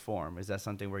prison reform? Is that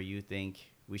something where you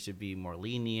think we should be more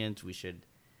lenient?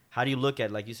 How do you look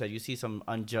at, like you said, you see some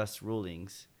unjust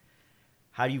rulings.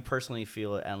 How do you personally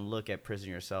feel and look at prison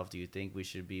yourself? Do you think we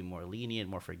should be more lenient,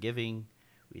 more forgiving?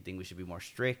 Do you think we should be more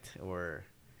strict? Or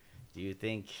do you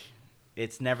think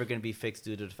it's never going to be fixed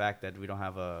due to the fact that we don't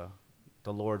have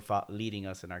the Lord leading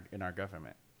us in our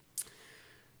government?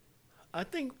 I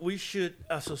think we should,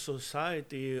 as a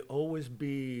society, always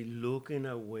be looking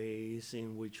at ways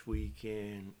in which we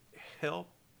can help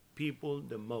people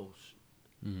the most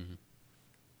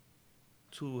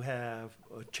to have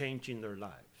a change in their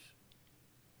lives.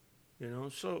 You know,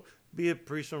 so be it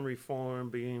prison reform,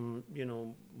 being, you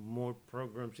know, more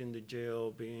programs in the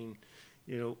jail, being,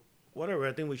 you know, whatever.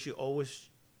 I think we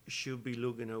should be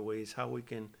looking at ways how we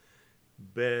can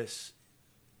best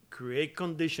create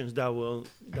conditions that will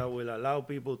allow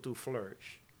people to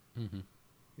flourish,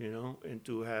 you know, and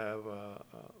to have a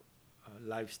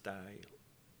lifestyle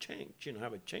change, you know,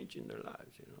 have a change in their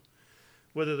lives, you know,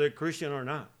 whether they're Christian or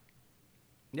not.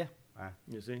 Yeah.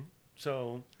 You see,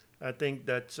 so I think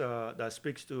that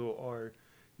speaks to our,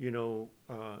 you know,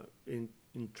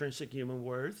 intrinsic human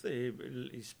worth.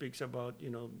 It speaks about, you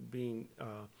know, being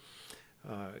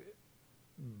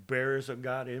bearers of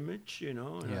God's image, you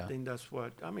know, and I think that's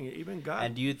what, I mean, even God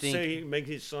And do you think say make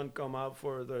his son come out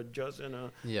for the just and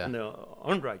the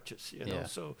unrighteous, you know, Yeah.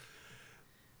 so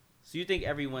you think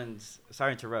everyone's,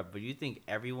 sorry to interrupt, but you think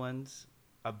everyone's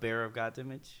a bearer of God's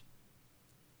image?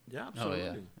 yeah, absolutely.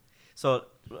 yeah. So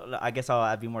I guess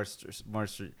I'll be more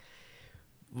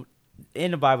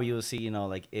in the Bible. You will see, you know,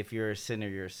 like, if you're a sinner,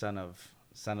 you're a son of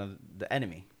the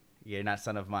enemy. You're not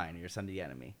son of mine. You're son of the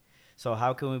enemy. So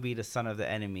how can we be the son of the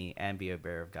enemy and be a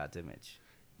bearer of God's image?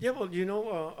 Yeah, well, you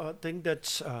know, I think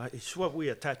that's it's what we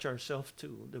attach ourselves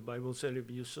to. The Bible said if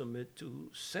you submit to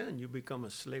sin, you become a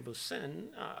slave of sin,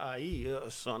 i.e.,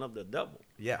 a son of the devil.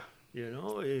 Yeah. You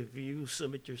know, if you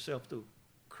submit yourself to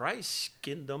Christ's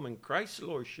kingdom and Christ's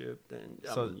lordship, then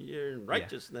I mean, you're in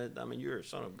righteousness. I mean, you're a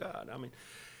son of God. I mean,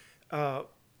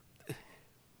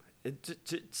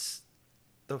 it's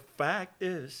the fact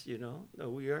is, you know, that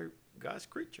we are God's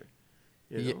creature.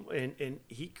 You know, and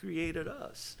he created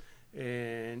us,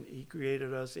 and he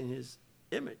created us in his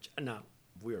image. Now,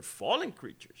 we're fallen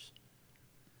creatures.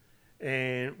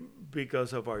 And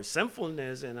because of our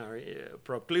sinfulness and our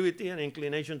proclivity and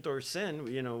inclination towards sin,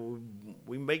 you know,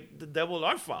 we make the devil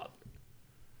our father.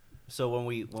 So when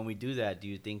we do that, do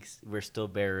you think we're still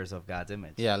bearers of God's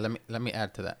image? Yeah, let me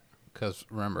add to that, because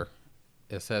remember,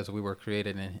 it says we were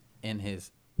created in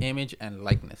his image and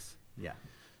likeness. Yeah.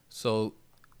 So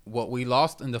what we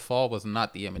lost in the fall was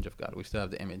not the image of God. We still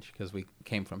have the image because we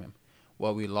came from him.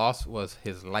 What we lost was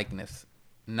his likeness.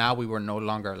 Now we were no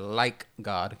longer like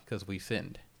God because we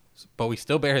sinned. But we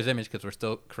still bear his image because we're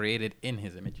still created in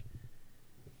his image.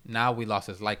 Now we lost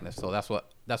his likeness. So that's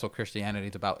what Christianity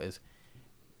is about, is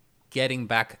getting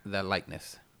back that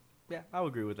likeness. Yeah, I would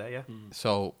agree with that, yeah.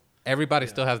 So everybody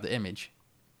still has the image.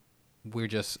 We're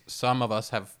just, some of us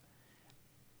have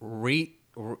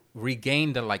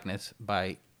regained the likeness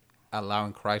by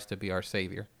allowing Christ to be our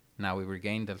Savior. Now we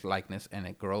regain the likeness, and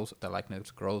it grows. The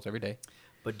likeness grows every day.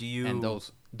 But do you? And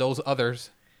those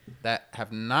others that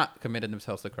have not committed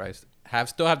themselves to Christ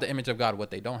still have the image of God.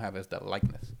 What they don't have is the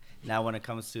likeness. Now, when it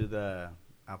comes to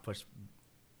I'll push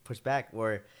back.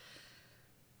 Where,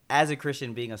 as a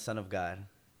Christian, being a son of God,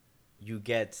 you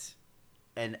get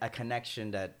a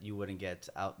connection that you wouldn't get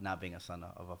out not being a son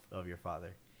of your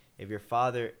father.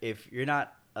 If you're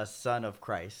not a son of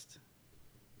Christ,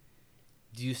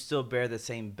 do you still bear the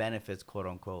same benefits, quote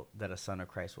unquote, that a son of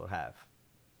Christ will have?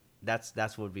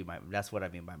 That's what I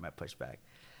mean by my pushback.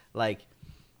 Like,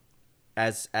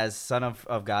 as son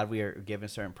of God, we are given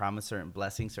certain promises, certain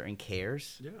blessings, certain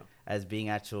cares. Yeah. As being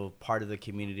actual part of the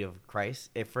community of Christ.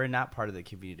 If we're not part of the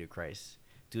community of Christ,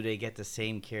 do they get the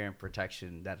same care and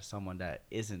protection that someone that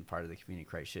isn't part of the community of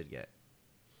Christ should get?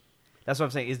 That's what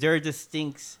I'm saying. Is there a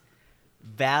distinct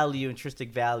value,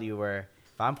 intrinsic value, where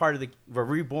if I'm part of we're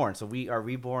reborn, so we are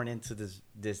reborn into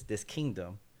this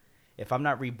kingdom. If I'm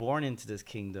not reborn into this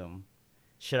kingdom,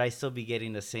 should I still be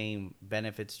getting the same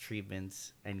benefits,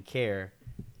 treatments, and care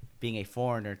being a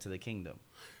foreigner to the kingdom?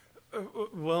 I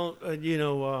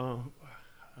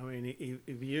mean,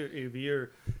 if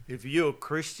you're a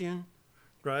Christian,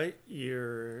 right?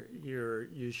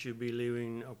 You should be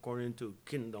living according to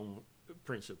kingdom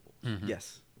principle. Mm-hmm.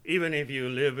 Yes. Even if you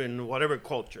live in whatever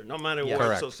culture, no matter what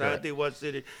Correct, society, correct. what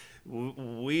city,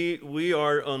 we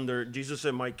are under. Jesus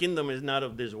said, "My kingdom is not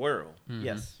of this world." Mm-hmm.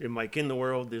 Yes. In my kingdom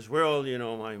world, this world,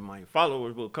 my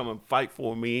followers will come and fight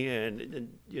for me, and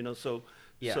so.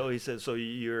 Yeah. So he said, "So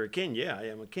you're a king?" Yeah, I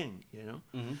am a king.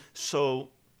 Mm-hmm. So,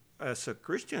 as a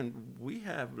Christian, we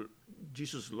have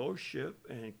Jesus' lordship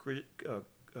and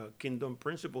kingdom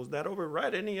principles that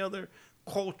override any other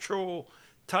cultural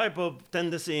type of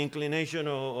tendency, inclination,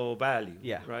 or value.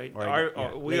 Yeah. Right.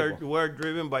 Or We are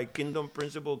driven by kingdom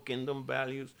principle, kingdom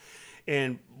values,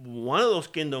 and one of those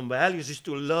kingdom values is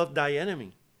to love thy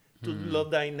enemy, to love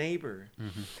thy neighbor.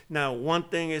 Mm-hmm. Now, one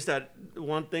thing is that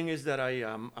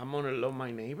I'm gonna love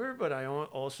my neighbor, but I'm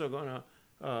also gonna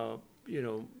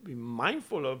be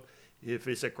mindful of if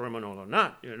it's a criminal or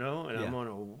not, and I'm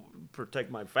gonna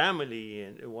protect my family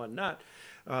and whatnot.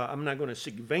 I'm not gonna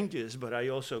seek vengeance, but I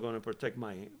also gonna protect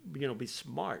my, be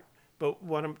smart. But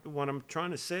what I'm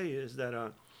trying to say is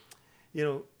that,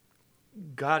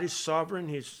 God is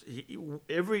sovereign.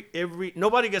 Every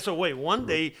nobody gets away. One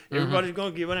day, everybody's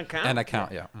going to give an account. An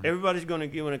account, yeah. Mm-hmm. Everybody's going to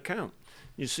give an account.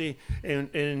 You see,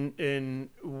 and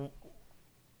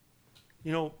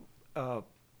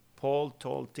Paul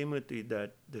told Timothy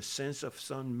that the sins of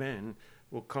some men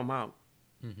will come out.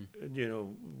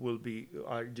 Mm-hmm.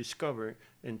 Are discovered,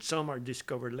 and some are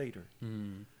discovered later.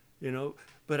 Mm-hmm.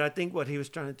 But I think what he was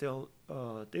trying to tell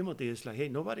Timothy is like, hey,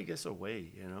 nobody gets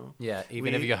away. Yeah,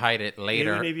 even if you hide it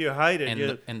later. Even if you hide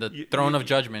it, in the throne of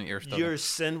judgment, you're still. Your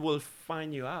sin will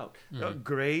find you out.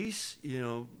 Grace,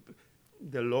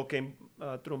 the law came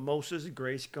through Moses.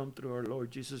 Grace come through our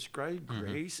Lord Jesus Christ.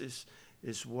 Mm-hmm. Grace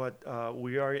is what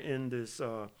we are in this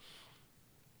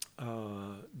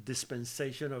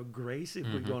dispensation of grace, if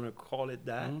we're going to call it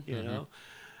that.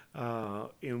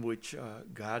 In which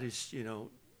God is,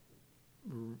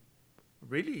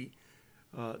 really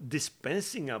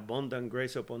dispensing abundant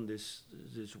grace upon this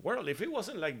world. If it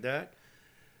wasn't like that,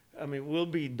 I mean, we'll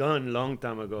be done long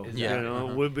time ago.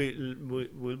 Yeah. We'll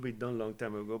be done long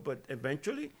time ago. But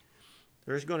eventually,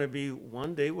 there's going to be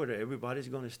one day where everybody's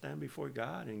going to stand before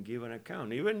God and give an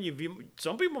account. Even if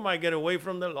some people might get away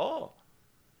from the law.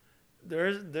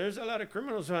 There's a lot of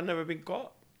criminals who have never been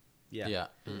caught. Yeah.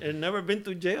 Mm-hmm. And never been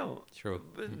to jail. True.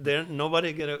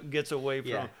 Nobody gets away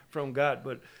from God.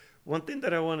 But one thing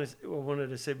that I wanted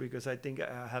to say, because I think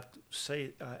I have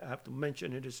to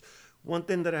mention it, is one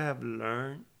thing that I have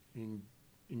learned in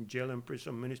jail and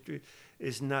prison ministry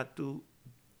is not to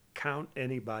count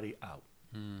anybody out.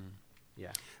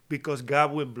 Yeah. Because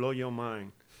God will blow your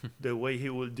mind the way he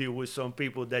will deal with some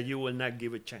people that you will not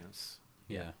give a chance.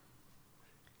 Yeah.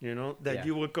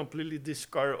 You will completely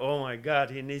discard, oh my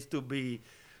God, he needs to be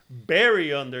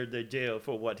buried under the jail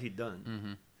for what he done.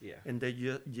 Mm-hmm. Yeah. And that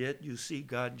yet you see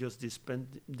God just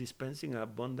dispensing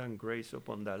abundant grace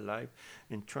upon that life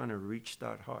and trying to reach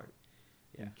that heart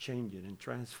and change it and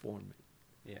transform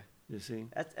it. Yeah. You see?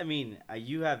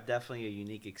 You have definitely a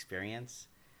unique experience,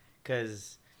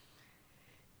 because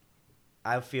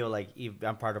I feel like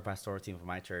I'm part of the pastoral team for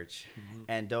my church,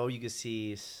 and though you can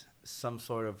see some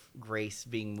sort of grace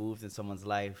being moved in someone's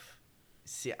life,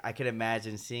 I could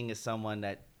imagine seeing someone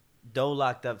that though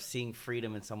locked up, seeing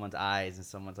freedom in someone's eyes and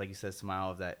someone's, like you said,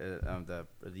 smile of that the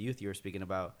youth you were speaking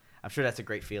about, I'm sure that's a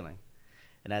great feeling,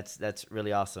 and that's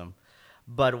really awesome.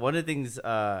 But one of the things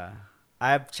I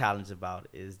have challenged about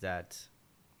is that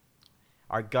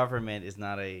our government is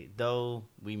not though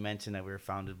we mentioned that we were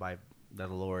founded by the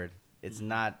Lord, it's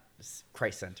not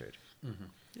Christ-centered. Mm-hmm.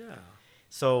 Yeah.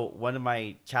 So one of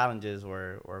my challenges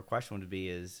or question would be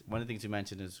is, one of the things you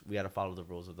mentioned is we got to follow the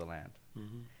rules of the land.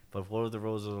 Mm-hmm. But what if the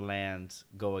rules of the land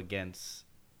go against,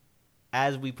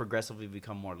 as we progressively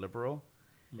become more liberal,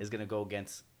 is going to go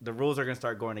against, the rules are going to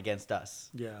start going against us.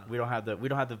 Yeah. We don't have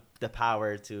the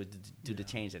power to do the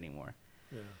change anymore.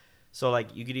 Yeah. So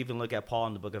like you could even look at Paul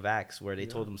in the book of Acts where they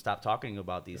told him stop talking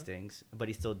about these things, but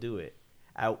he still do it.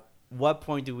 At what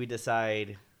point do we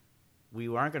decide we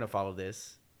aren't going to follow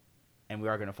this and we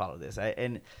are going to follow this?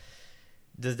 And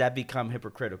does that become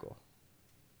hypocritical?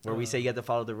 Where we say you have to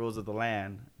follow the rules of the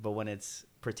land, but when it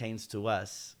pertains to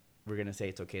us, we're going to say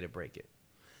it's okay to break it.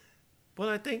 Well,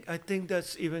 I think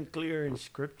that's even clear in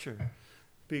Scripture,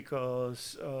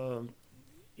 because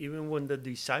even when the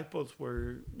disciples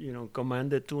were,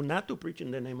 commanded to not to preach in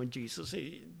the name of Jesus,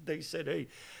 they said, "Hey,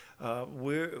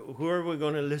 who are we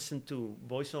going to listen to?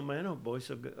 Voice of man or voice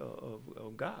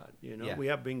of God? We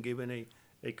have been given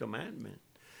a commandment,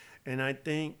 and I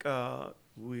think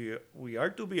we are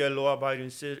to be a law-abiding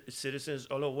citizens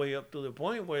all the way up to the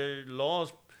point where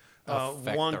laws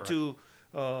want to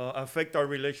affect our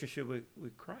relationship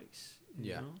with Christ.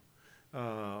 You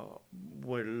know?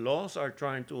 Where laws are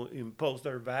trying to impose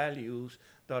their values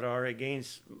that are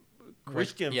against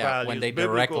Christian values. When they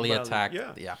directly values. attack.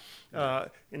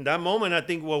 In that moment, I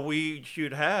think what we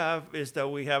should have is that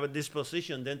we have a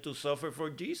disposition then to suffer for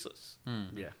Jesus.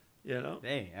 Yeah.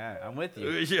 Hey, I'm with you.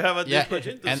 We should have a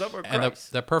disposition to suffer Christ.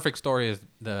 And the perfect story is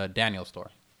the Daniel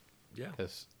story. Yeah.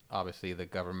 Because obviously the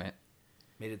government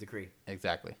made a decree.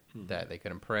 Exactly. Mm-hmm. That they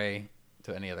couldn't pray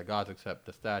to any other gods except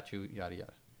the statue, yada,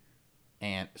 yada.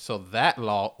 And so that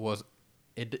law was,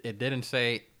 it didn't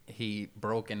say he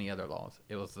broke any other laws.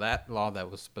 It was that law that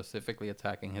was specifically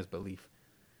attacking his belief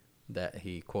that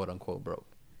he, quote unquote, broke.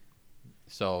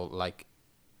 So like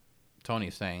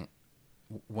Tony's saying,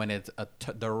 when it's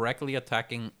directly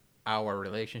attacking our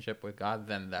relationship with God,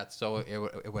 then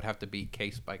it would have to be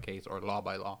case by case or law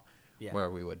by law, where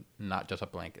we would not just a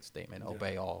blanket statement,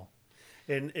 obey all.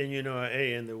 And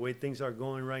and the way things are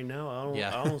going right now,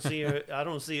 I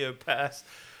don't see a path.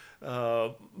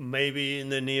 Maybe in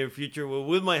the near future, where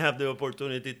we might have the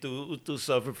opportunity to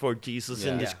suffer for Jesus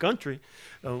in this country.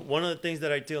 One of the things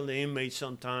that I tell the inmates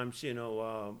sometimes,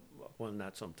 well,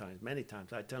 not sometimes, many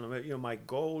times, I tell them, my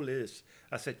goal is,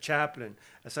 as a chaplain,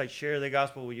 as I share the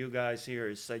gospel with you guys here,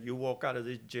 is that you walk out of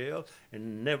this jail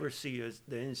and never see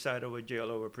the inside of a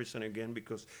jail or a prison again,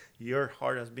 because your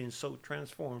heart has been so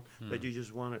transformed that you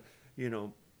just want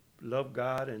to, love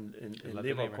God and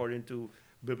live according to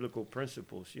biblical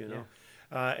principles,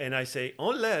 and I say,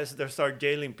 unless they start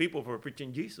jailing people for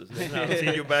preaching Jesus, then I'll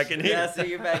see you back in here. Yeah, I'll see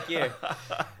you back here.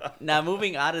 Now,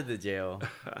 moving out of the jail,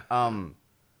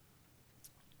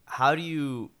 how do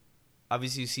you,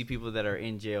 obviously you see people that are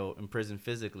in jail, in prison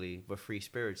physically, but free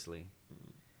spiritually.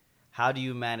 How do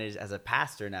you manage, as a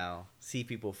pastor now, see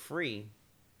people free,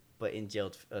 but in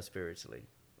jail spiritually?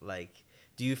 Like,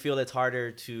 do you feel it's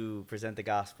harder to present the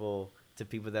gospel to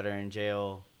people that are in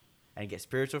jail and get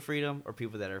spiritual freedom, or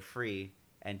people that are free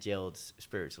and jailed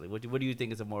spiritually? What do you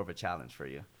think is more of a challenge for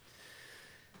you?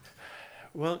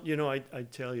 Well, I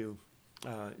tell you,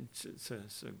 it's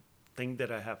a thing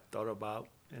that I have thought about,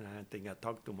 and I think I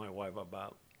talked to my wife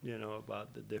about,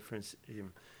 about the difference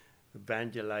in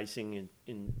evangelizing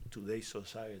in today's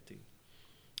society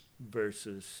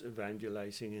versus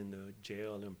evangelizing in the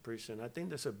jail and prison. I think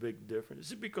there's a big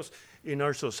difference. It's because in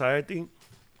our society,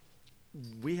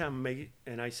 we have made,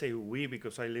 and I say we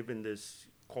because I live in this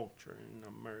culture in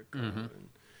America. Mm-hmm. And,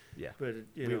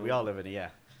 but we all live in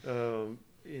it,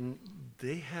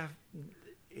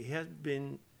 it has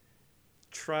been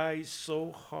tried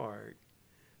so hard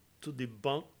to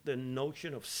debunk the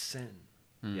notion of sin.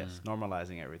 Yes,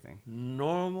 normalizing everything.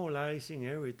 Normalizing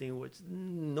everything, which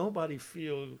nobody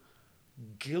feel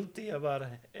guilty about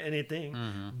anything,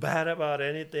 bad about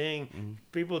anything.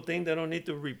 People think they don't need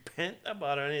to repent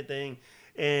about anything.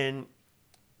 And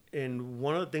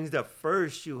one of the things that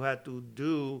first you had to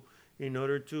do in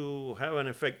order to have an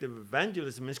effective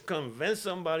evangelism is convince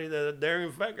somebody that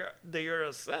they are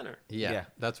a sinner. Yeah,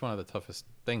 that's one of the toughest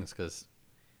things, because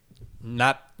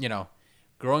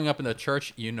growing up in the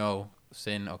church,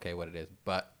 sin, okay, what it is,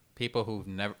 but people who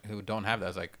don't have that,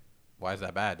 it's like, why is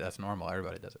that bad? That's normal.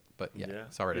 Everybody does it. But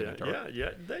sorry to interrupt.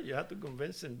 You have to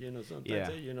convince them.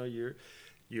 Sometimes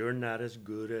you're not as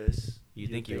good as You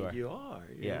think you are. You are.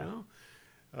 You Yeah. know?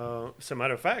 As a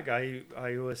matter of fact, I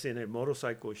was in a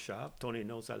motorcycle shop. Tony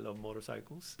knows I love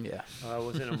motorcycles. Yeah. I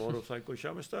was in a motorcycle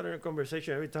shop. I started a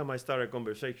conversation. Every time I start a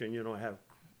conversation, I have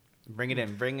Bring it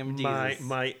in. Bring him my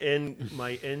Jesus.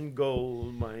 my end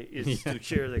goal is to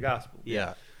share the gospel.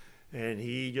 Yeah. And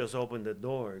he just opened the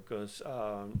door because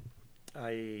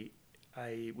we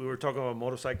were talking about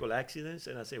motorcycle accidents,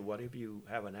 and I said, "What if you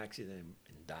have an accident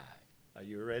and die? Are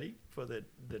you ready for the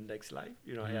next life?"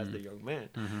 I asked the young man,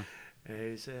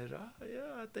 and he said,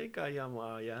 "Yeah, I think I am.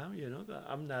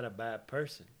 I'm not a bad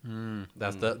person."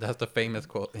 That's the famous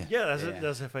quote. Yeah,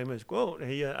 that's a famous quote.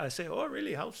 And I said, "Oh,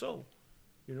 really? How so?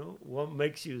 What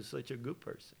makes you such a good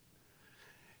person?"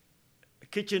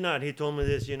 Kid you not, he told me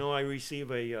this. I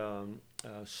received a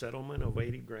settlement of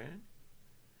 $80,000,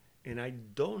 and I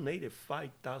donated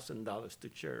 $5,000 to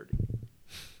charity.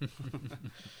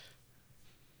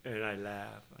 And I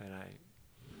laughed,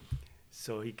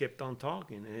 so he kept on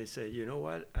talking, and he said, "You know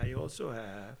what? I also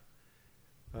have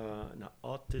an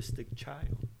autistic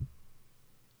child.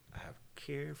 I have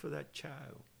cared for that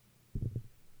child,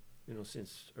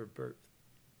 since her birth.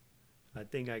 I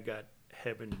think I got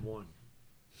heaven won."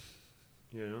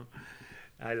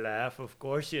 I laugh, of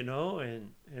course, and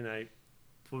I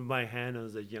put my hand on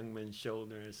the young man's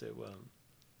shoulder and said, "Well,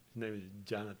 his name is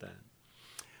Jonathan."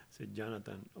 I said,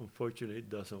 "Jonathan, unfortunately, it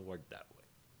doesn't work that way."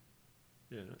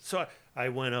 So I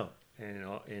went up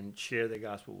and shared the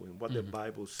gospel with him, what the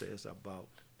Bible says about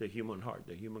the human heart,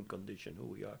 the human condition, who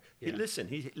we are. Yeah.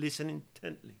 He listened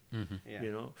intently,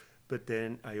 Yeah. But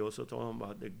then I also told him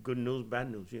about the good news,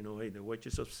 bad news. Hey, the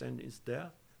wages of sin is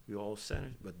death. We're all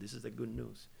sinners, but this is the good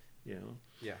news. Yeah.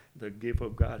 The gift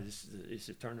of God is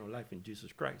eternal life in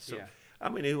Jesus Christ. So, Yeah. I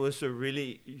mean, it was a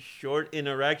really short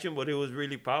interaction, but it was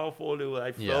really powerful.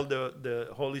 I felt the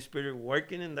Holy Spirit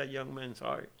working in that young man's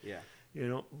heart. Yeah.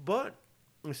 But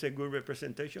it's a good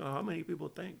representation of how many people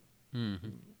think.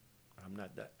 I'm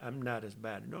not as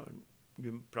bad. No,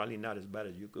 you're probably not as bad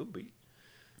as you could be.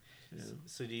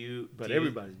 So do you? But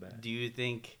everybody's bad. Do you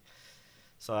think?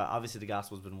 So obviously the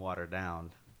gospel's been watered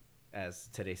down, as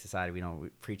today's society. We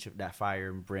preach that fire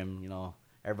and brim.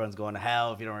 Everyone's going to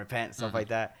hell if you don't repent, stuff like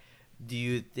that. Do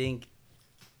you think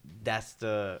that's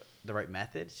the right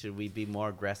method? Should we be more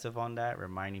aggressive on that,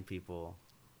 reminding people,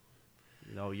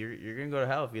 you're gonna go to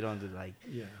hell if you don't do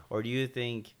Yeah. Or do you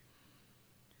think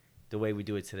the way we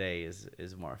do it today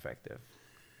is more effective?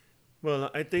 Well,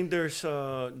 I think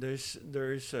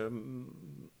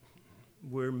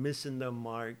we're missing the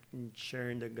mark in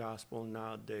sharing the gospel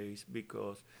nowadays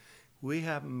because we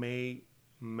have made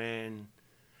the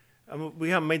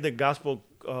gospel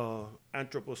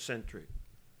anthropocentric.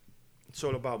 It's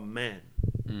all about man.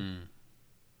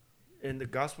 And the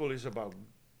gospel is about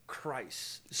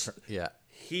Christ. Yeah.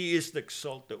 He is the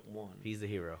exalted one. He's the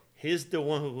hero. He's the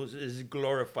one who is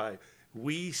glorified.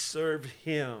 We serve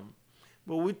him.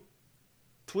 But we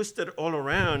twist it all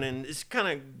around, and it's kind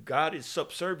of God is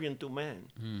subservient to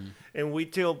man. And we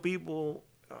tell people,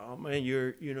 "Oh man,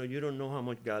 you don't know how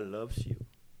much God loves you,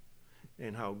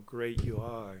 and how great you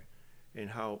are, and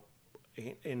how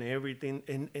and everything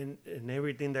and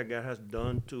everything that God has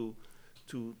done to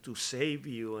save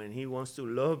you, and He wants to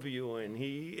love you,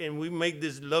 and we make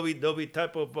this lovey-dovey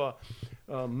type of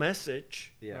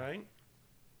message, right?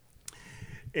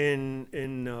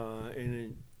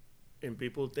 And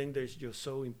people think that you're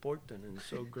so important and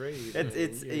so great.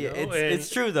 It's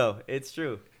true though. It's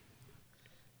true.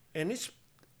 And it's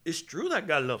true that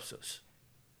God loves us.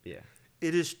 Yeah.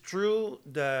 It is true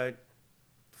that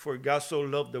for God so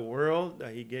loved the world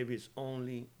that He gave His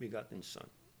only begotten Son,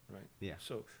 right? Yeah.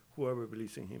 So whoever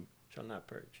believes in Him shall not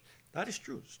perish. That is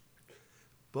true.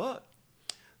 But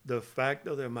the fact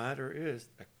of the matter is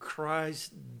that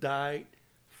Christ died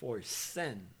for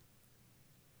sin.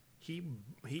 He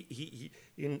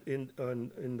in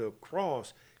the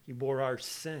cross, He bore our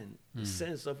sin, the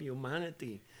sins of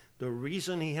humanity. The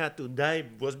reason He had to die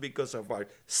was because of our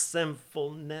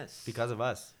sinfulness. Because of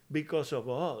us. Because of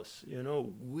us.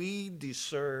 We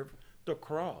deserve the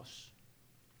cross.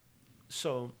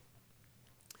 So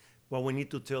what we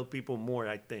need to tell people more,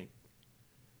 I think,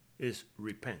 is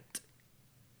repent.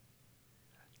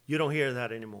 You don't hear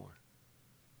that anymore.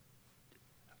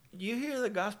 You hear the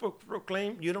gospel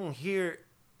proclaimed, you don't hear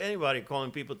anybody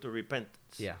calling people to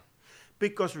repentance. Yeah.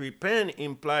 Because repent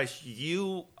implies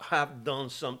you have done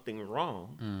something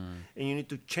wrong, and you need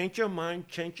to change your mind,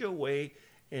 change your way,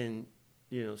 and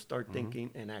start thinking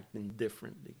and acting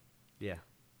differently. Yeah.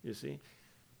 You see?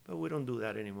 But we don't do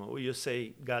that anymore. We just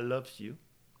say God loves you,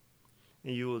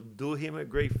 and you will do Him a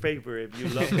great favor if you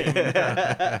love Him.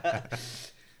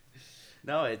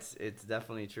 No, it's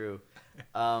definitely true.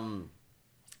 But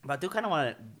I do kind of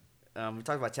want to. We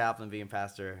talked about chaplain being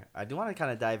pastor. I do want to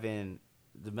kind of dive in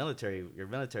the military, your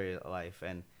military life,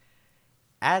 and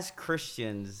as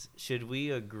Christians, should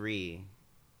we agree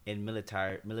in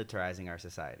militarizing our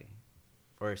society,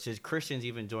 or should Christians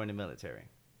even join the military,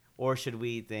 or should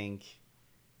we think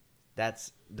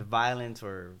that's the violence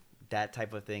or that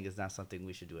type of thing is not something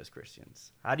we should do as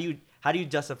Christians? How do you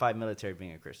justify military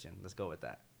being a Christian? Let's go with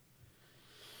that.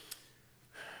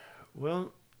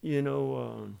 Well,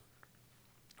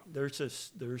 there's a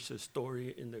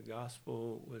story in the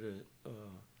gospel with a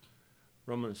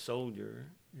Roman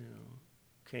soldier,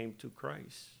 came to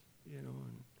Christ,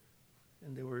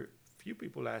 and there were few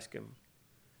people ask him,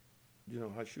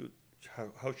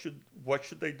 what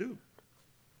should they do?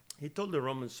 He told the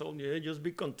Roman soldier, hey, just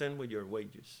be content with your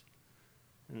wages,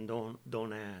 and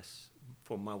don't ask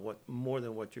for more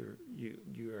than what you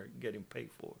are getting paid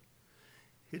for.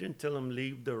 He didn't tell him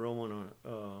leave the Roman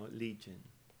legion.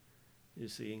 You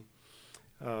see,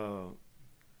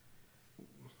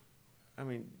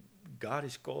 God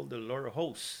is called the Lord of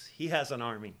hosts. He has an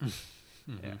army.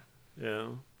 Yeah.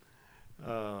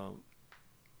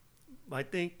 I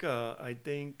think.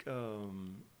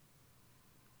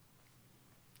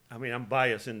 I'm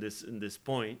biased in this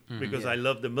point because I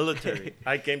love the military.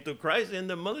 I came to Christ in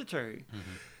the military.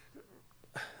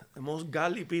 The most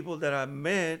godly people that I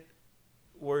met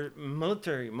were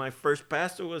military. My first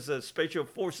pastor was a special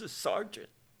forces sergeant.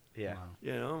 Yeah.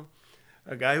 Wow.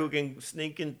 A guy who can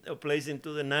sneak in a place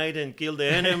into the night and kill the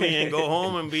enemy and go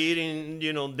home and be eating,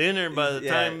 dinner by the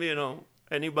time,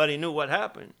 anybody knew what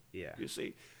happened. Yeah. You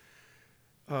see.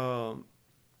 So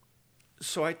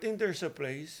I think there's a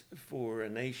place for a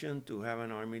nation to have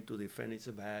an army to defend its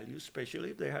values,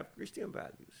 especially if they have Christian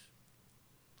values.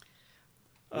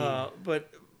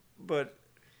 But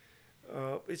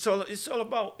it's all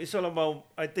about.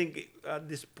 I think at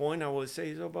this point I would say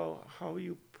it's about how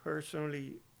you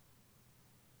personally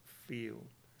feel.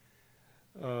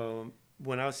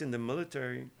 When I was in the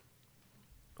military,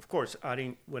 of course,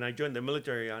 when I joined the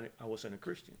military, I wasn't a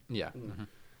Christian. Yeah.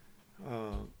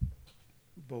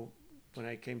 But when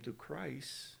I came to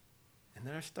Christ, and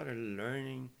then I started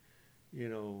learning,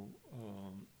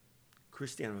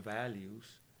 Christian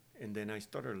values, and then I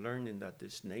started learning that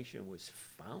this nation was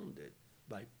founded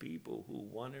by people who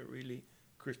wanted really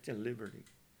Christian liberty,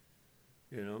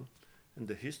 And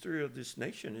the history of this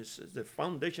nation the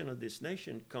foundation of this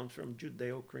nation comes from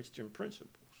Judeo-Christian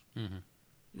principles.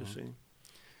 You see,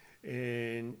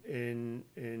 and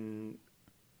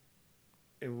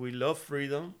we love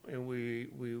freedom, and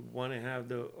we want to have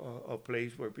a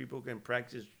place where people can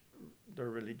practice their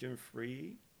religion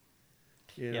free.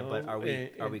 But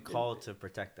are we called to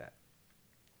protect that?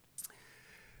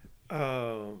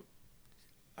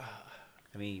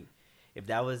 If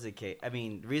that was the case,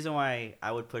 the reason why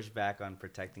I would push back on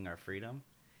protecting our freedom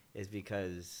is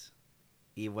because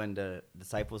even when the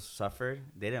disciples suffered,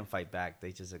 they didn't fight back.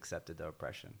 They just accepted the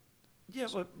oppression. Yeah,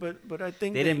 but I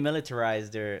think they didn't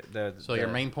militarize their. So your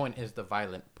main point is the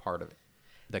violent part of it,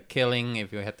 the killing.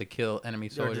 If you had to kill enemy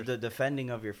soldiers, the defending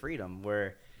of your freedom,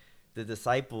 where the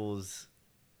disciples,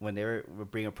 when they were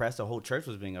being oppressed, the whole church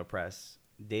was being oppressed.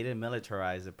 They didn't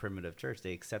militarize the primitive church.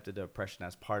 They accepted the oppression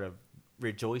as part of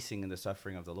rejoicing in the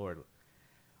suffering of the Lord.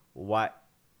 Why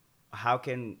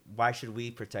should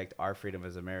we protect our freedom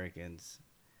as Americans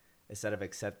instead of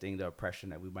accepting the oppression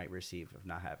that we might receive of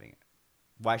not having it?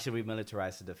 Why should we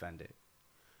militarize to defend it?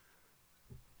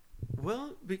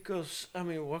 Well, because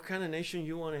what kind of nation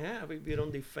you want to have if you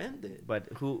don't defend it?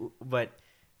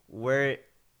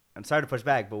 I'm sorry to push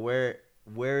back, but where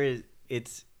is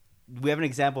it's? We have an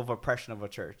example of oppression of a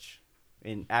church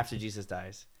after Jesus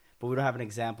dies, but we don't have an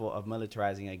example of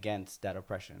militarizing against that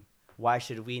oppression. Why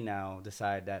should we now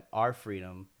decide that our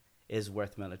freedom is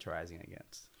worth militarizing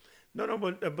against? No,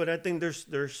 but I think there's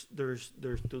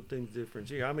two things different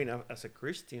here. As a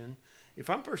Christian, if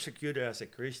I'm persecuted as a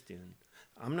Christian,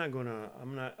 I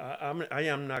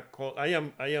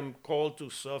am called to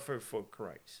suffer for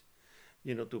Christ,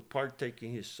 to partake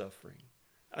in his suffering.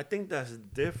 I think that's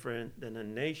different than a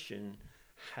nation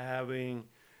having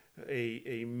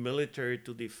a military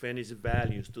to defend its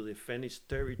values, to defend its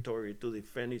territory, to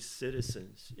defend its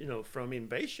citizens, from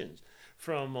invasions,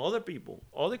 from other people,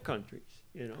 other countries,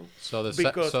 So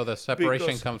the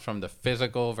separation comes from the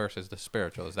physical versus the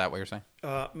spiritual. Is that what you're saying?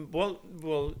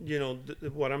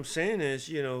 What I'm saying is,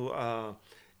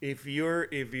 if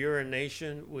you're a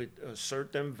nation with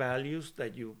certain values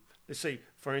that let's say,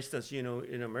 for instance,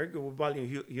 in America, we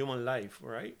value human life,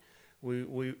 right?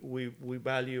 We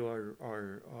value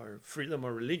our freedom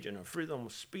of religion, our freedom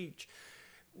of speech.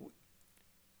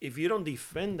 if you don't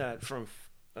defend that from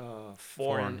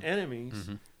foreign enemies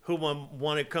who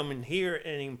want to come in here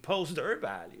and impose their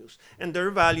values, and their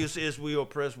values is we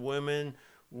oppress women,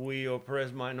 we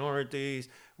oppress minorities,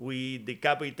 we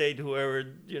decapitate whoever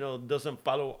doesn't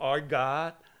follow our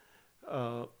God.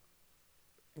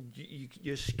 You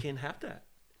just can't have that.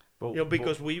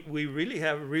 Because we really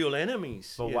have real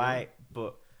enemies. But why?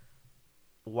 But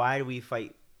why do we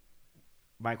fight?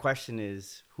 My question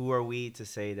is, who are we to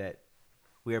say that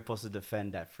we are supposed to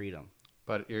defend that freedom?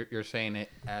 But you're saying it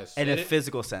as in a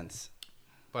physical sense.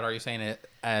 But are you saying it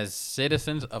as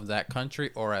citizens of that country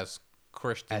or as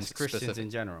Christians? As Christians in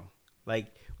general.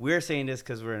 Like, we're saying this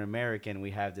because we're an American.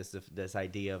 We have this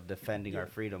idea of defending our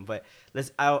freedom. But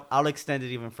I'll extend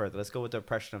it even further. Let's go with the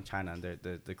oppression of China and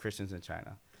the Christians in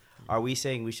China. Are we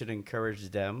saying we should encourage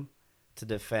them to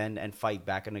defend and fight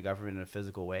back in the government in a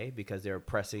physical way because they're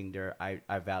oppressing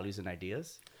our values and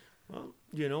ideas? Well,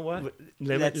 you know what?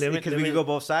 Because we can go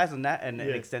both sides on that and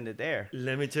extend it there.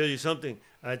 Let me tell you something.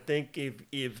 I think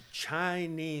if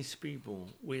Chinese people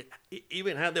will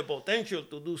even have the potential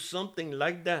to do something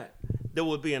like that, there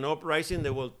will be an uprising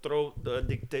that will throw the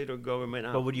dictator government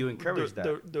out. But would you encourage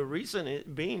that? The reason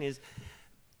being is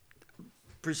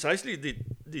precisely the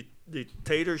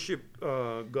dictatorship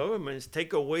governments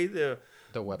take away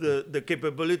the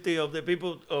capability of the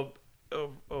people of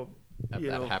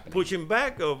pushing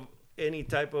back of any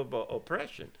type of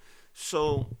oppression.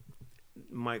 So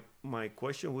my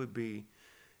question would be,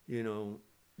 do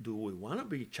we want to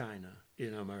be China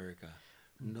in America?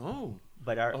 No,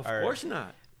 but of course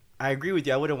not. I agree with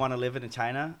you. I wouldn't want to live in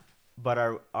China, but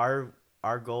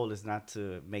our goal is not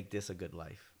to make this a good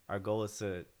life. Our goal is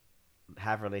to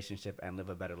have a relationship and live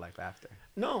a better life after.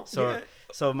 No. So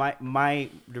the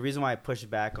reason why I push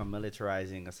back on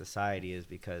militarizing a society is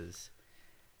because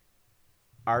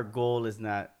our goal is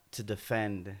not to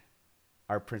defend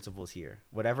our principles here.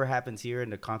 Whatever happens here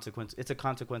and the consequence, it's a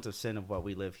consequence of sin of what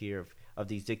we live here, of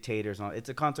these dictators. It's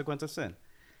a consequence of sin.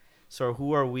 So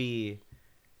who are we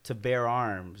to bear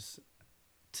arms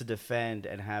to defend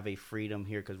and have a freedom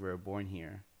here because we were born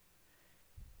here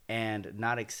and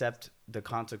not accept the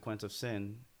consequence of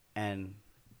sin and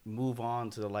move on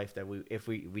to the life that if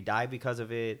we die because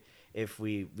of it, if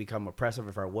we become oppressive,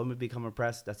 if our women become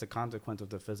oppressed, that's a consequence of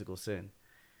the physical sin.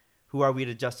 Who are we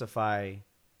to justify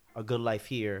a good life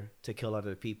here to kill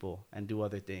other people and do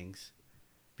other things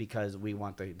because we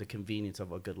want the convenience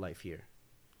of a good life here?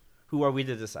 Who are we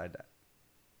to decide that?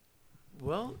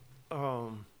 Well,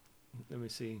 let me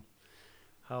see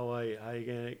how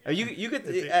I get. You could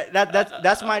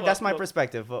that's my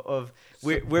perspective of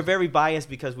we're very biased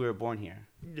because we were born here.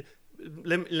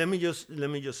 Let me just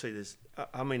say this.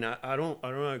 I mean, I don't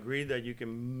agree that you can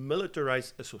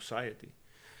militarize a society.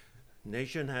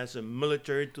 Nation has a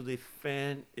military to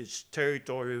defend its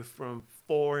territory from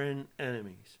foreign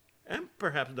enemies and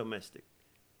perhaps domestic.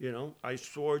 I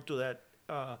swore to that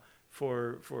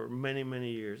for many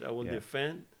years. I will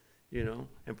defend,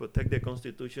 and protect the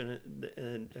Constitution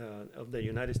of the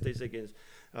United States against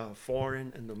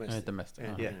foreign and domestic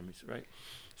enemies. Right.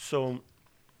 So,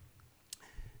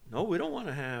 no, we don't want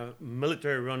to have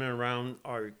military running around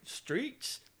our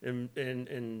streets and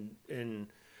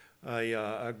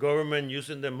a government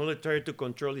using the military to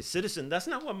control its citizens. That's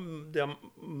not what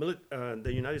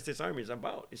the United States Army is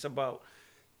about. It's about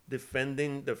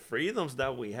defending the freedoms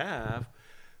that we have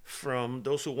from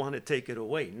those who want to take it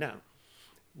away. Now,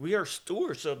 we are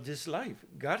stewards of this life.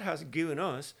 God has given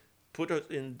us, put us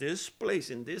in this place,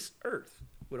 in this earth,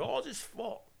 with all this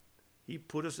fault. He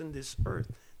put us in this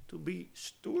earth to be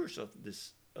stewards of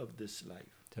this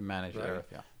life. To manage the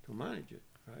earth, To manage it,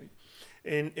 right?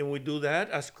 And we do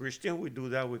that as Christians. We do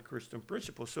that with Christian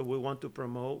principles. So we want to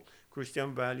promote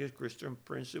Christian values, Christian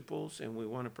principles, and we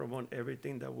want to promote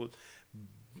everything that will,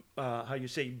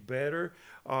 better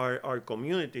our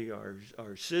community, our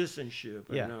citizenship,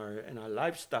 and our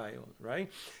lifestyle,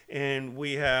 right? And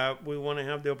we want to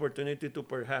have the opportunity to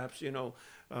perhaps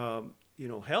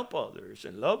help others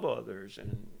and love others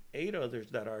and aid others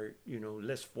that are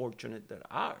less fortunate than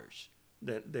ours,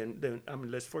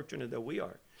 less fortunate than we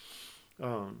are.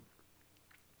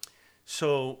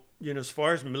 So, as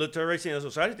far as militarizing a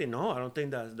society, no, I don't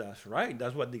think that's right.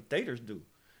 That's what dictators do,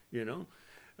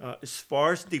 As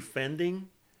far as defending,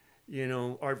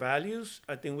 our values,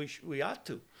 I think we ought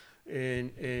to.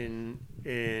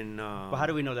 But how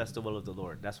do we know that's the will of the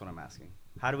Lord? That's what I'm asking.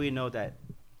 How do we know that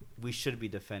we should be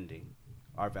defending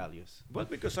our values. Well,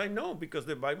 because I know, because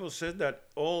the Bible says that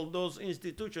all those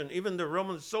institutions, even the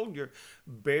Roman soldier,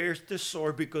 bears the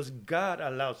sword because God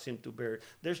allows him to bear it.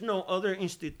 There's no other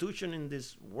institution in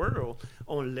this world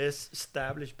unless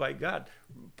established by God.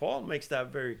 Paul makes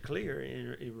that very clear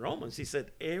in Romans. He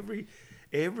said every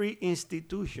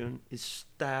institution is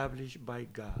established by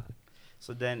God.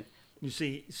 So then, You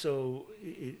see, so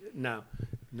now,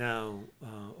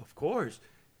 of course,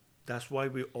 that's why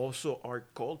we also are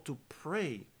called to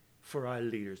pray for our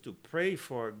leaders, to pray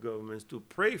for our governments, to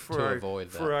pray for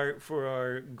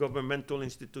our governmental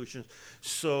institutions.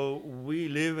 So we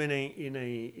live in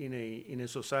a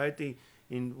society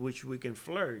in which we can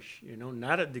flourish. You know,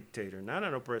 not a dictator, not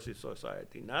an oppressive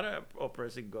society, not an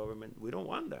oppressive government. We don't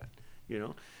want that. You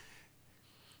know.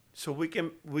 So we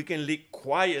can live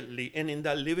quietly, and in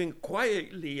that living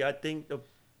quietly, I think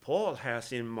Paul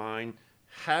has in mind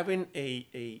having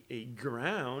a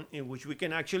ground in which we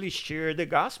can actually share the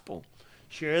gospel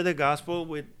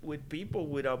with people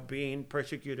without being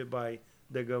persecuted by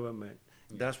the government.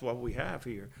 That's what we have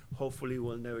here. Hopefully, it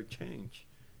will never change.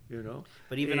 You know,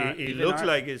 but even it looks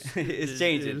like it's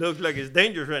changing. It looks like it's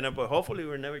dangerous right now, but hopefully, it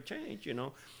will never change. You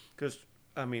know, because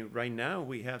I mean, right now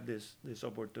we have this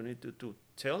opportunity to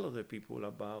tell other people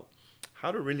about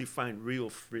how to really find real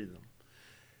freedom.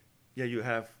 Yeah, you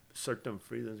have certain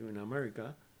freedoms in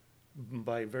America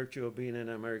by virtue of being an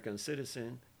American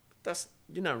citizen.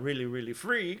 You're not really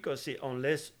free, because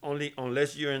unless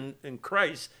you're in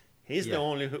Christ, He's the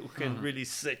only who can really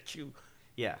set you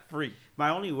free. My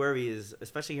only worry is,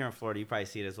 especially here in Florida, you probably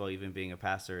see it as well, even being a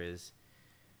pastor, is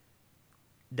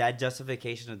that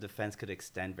justification of defense could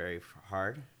extend very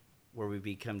hard, where we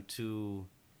become too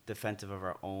defensive of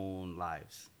our own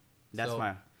lives.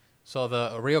 So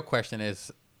the real question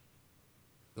is,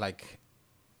 like,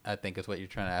 I think is what you're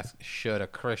trying to ask: should a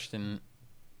Christian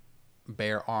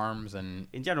bear arms? And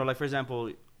in general, like, for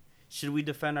example, should we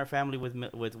defend our family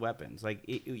with weapons? Like,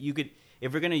 you could,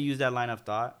 if we're gonna use that line of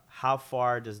thought, how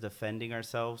far does defending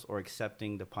ourselves or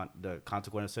accepting the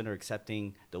consequence of sin or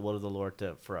accepting the will of the Lord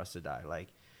for us to die, like,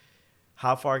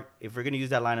 how far, if we're going to use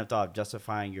that line of thought,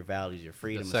 justifying your values, your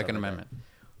freedom, the Second Amendment,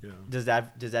 does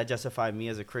that justify me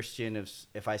as a Christian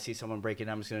if I see someone breaking,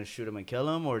 I'm just going to shoot him and kill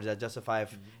him? Or does that justify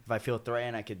if I feel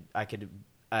threatened, I could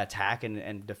attack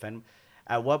and defend?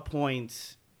 At what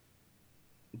point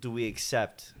do we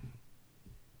accept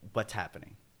what's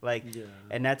happening? Like,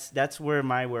 and that's where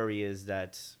my worry is,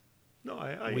 that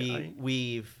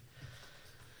we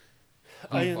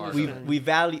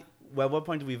value. Well, at what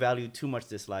point do we value too much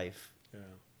this life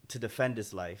to defend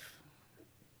this life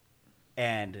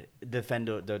and defend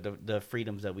the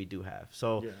freedoms that we do have?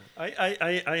 So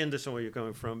I understand where you're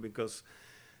coming from, because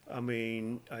I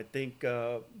mean, I think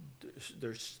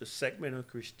there's a segment of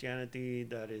Christianity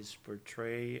that is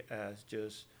portrayed as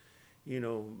just, you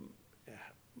know,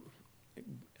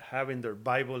 having their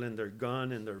Bible and their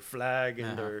gun and their flag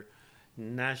and their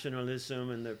nationalism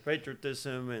and their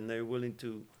patriotism, and they're willing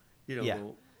to, you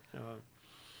know,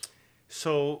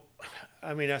 so,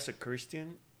 I mean, as a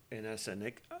Christian and as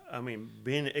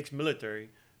being ex-military,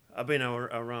 I've been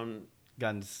around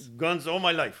guns all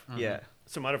my life. Yeah.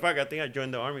 As a matter of fact, I think I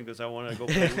joined the Army because I wanted to go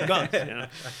play with guns, you know,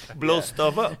 blow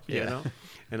stuff up, you know,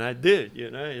 and I did,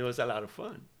 you know, it was a lot of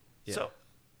fun. Yeah. So,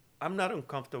 I'm not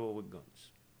uncomfortable with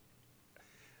guns.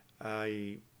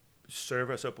 I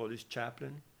served as a police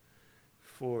chaplain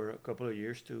for a couple of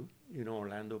years too, you know,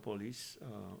 Orlando Police.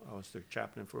 I was their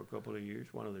chaplain for a couple of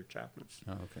years, one of their chaplains.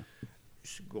 Oh, okay.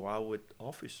 Used to go out with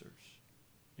officers,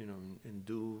 you know, and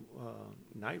do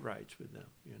night rides with them,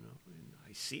 you know, and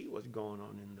I see what's going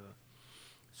on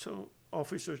so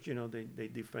officers, you know, they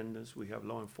defend us. We have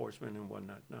law enforcement and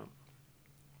whatnot. Now,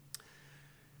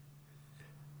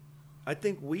 I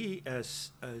think we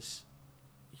as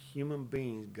human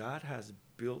beings, God has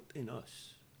built in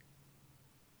us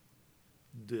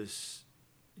this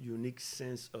unique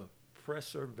sense of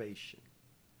preservation.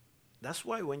 That's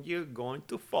why when you're going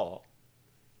to fall,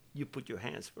 you put your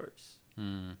hands first.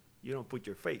 You don't put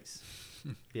your face.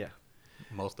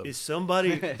 Most of if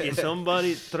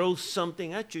somebody throws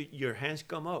something at you, your hands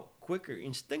come out quicker,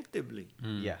 instinctively.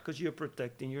 Because you're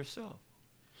protecting yourself.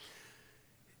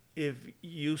 If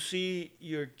you see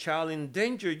your child in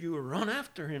danger, you run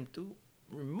after him to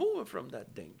remove him from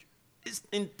that danger. It's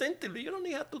instinctively. You don't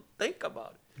even have to think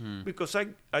about it. Because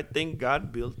I think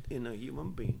God built in a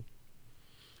human being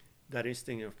that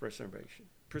instinct of preservation.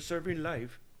 Preserving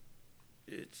life,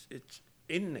 it's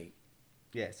innate.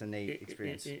 Yeah, it's an innate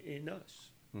experience. In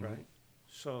us, right?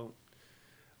 So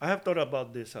I have thought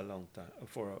about this a long time,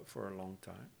 for a long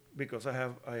time, because I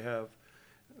have a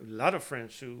lot of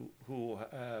friends who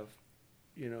have,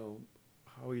 you know,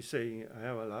 how you say, I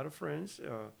have a lot of friends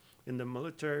in the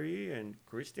military and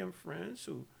Christian friends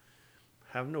who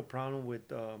have no problem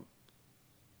with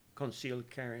concealed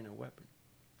carrying a weapon.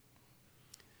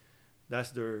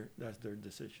 That's their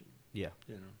decision. Yeah.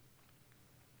 You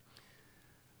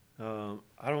know.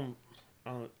 I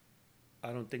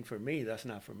don't think for me that's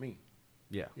not for me.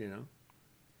 Yeah. You know.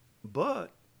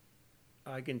 But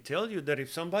I can tell you that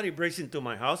if somebody breaks into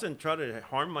my house and try to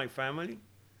harm my family,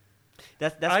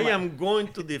 I am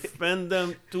going to defend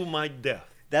them to my death.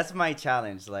 That's my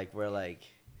challenge. Like, we're like,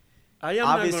 I am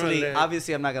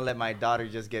obviously, I'm not gonna let my daughter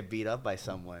just get beat up by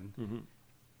someone. Mm-hmm.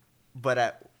 But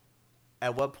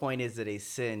at what point is it a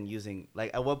sin using,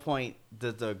 like, at what point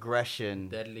does the aggression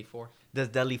Deadly force. Does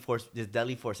deadly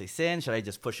force a sin? Should I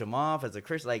just push him off as a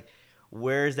Christian? Like,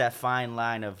 where's that fine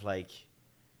line of, like,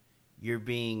 you're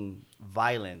being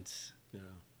violent, Yeah.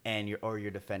 and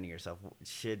you're defending yourself?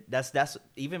 That's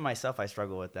even myself, I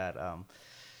struggle with that.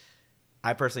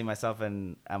 I personally myself,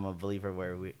 and I'm a believer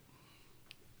where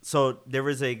so there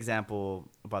was an example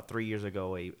about 3 years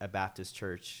ago, a Baptist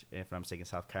church, if I'm mistaken,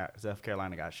 South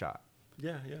Carolina, got shot.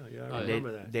 Yeah. I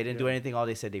remember that. They didn't do anything. All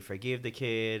they said, they forgave the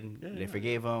kid. They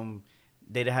forgave him.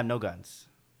 They didn't have no guns.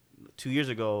 2 years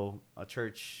ago, a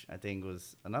church, I think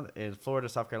was in Florida,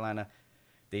 South Carolina,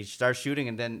 they started shooting,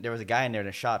 and then there was a guy in there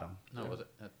that shot him. No, was it?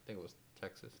 I think it was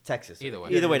Texas. Texas. Either way,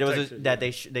 there was Texas, that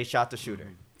they shot the shooter.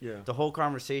 Mm-hmm. Yeah. The whole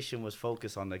conversation was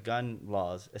focused on the gun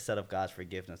laws instead of God's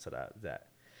forgiveness of that.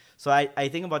 So I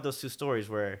think about those two stories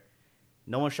where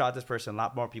no one shot this person, a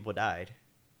lot more people died.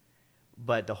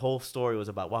 But the whole story was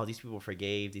about, wow, these people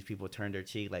forgave, these people turned their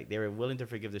cheek, like they were willing to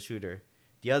forgive the shooter.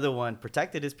 The other one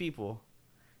protected his people,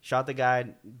 shot the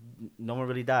guy, no one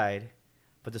really died,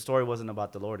 but the story wasn't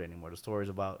about the Lord anymore. The story was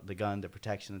about the gun, the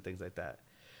protection, and things like that.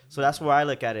 So that's where I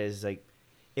look at it, is like,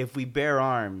 if we bear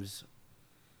arms,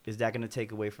 is that going to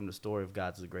take away from the story of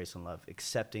God's grace and love,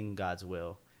 accepting God's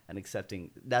will and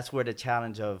accepting? That's where the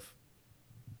challenge of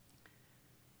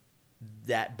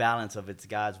that balance of it's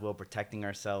God's will, protecting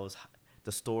ourselves,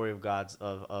 the story of God's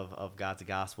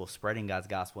gospel, spreading God's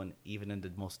gospel, and even in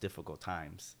the most difficult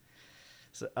times.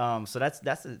 So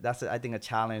that's I think a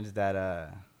challenge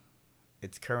that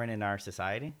it's current in our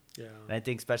society. Yeah. And I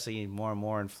think especially more and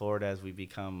more in Florida, as we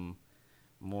become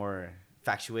more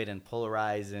factuated and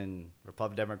polarized in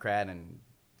Republican, Democrat, and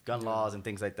gun laws and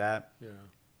things like that. Yeah.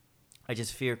 I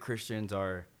just fear Christians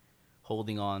are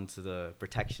holding on to the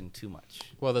protection too much.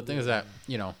 Well, the thing is that,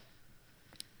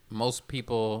 most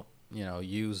people,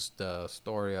 use the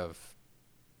story of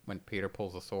when Peter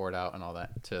pulls the sword out and all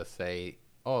that to say,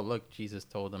 oh, look, Jesus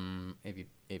told him, if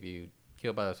you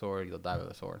kill by the sword, you'll die by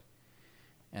the sword.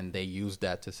 And they use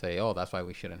that to say, oh, that's why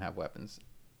we shouldn't have weapons.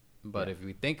 But if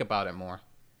we think about it more,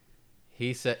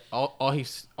 he said all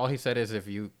he said is, if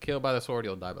you kill by the sword,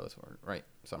 you'll die by the sword, right?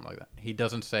 Something like that. He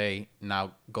doesn't say,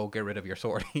 now go get rid of your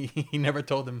sword. He never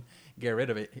told him get rid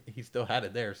of it. He still had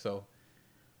it there. So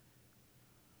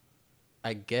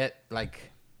I get,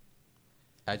 like,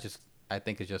 I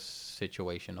think it's just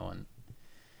situational, and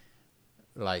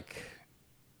like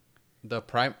the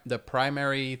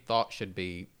primary thought should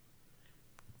be,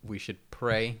 we should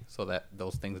pray so that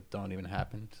those things don't even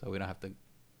happen, so we don't have to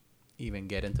even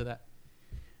get into that.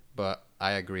 But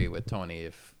I agree with Tony.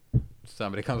 If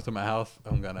somebody comes to my house,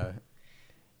 I'm gonna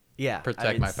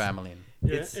protect my family.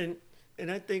 Yeah,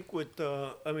 and I think with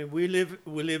we live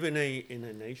in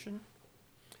a nation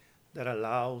that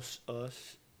allows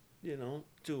us,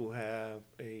 to have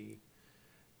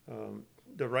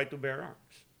the right to bear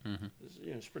arms. Mm-hmm.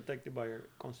 It's protected by our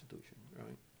Constitution,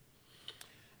 right?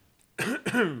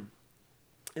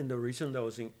 And the reason that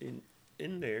was in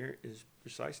there is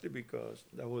precisely because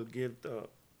that will give the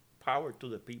power to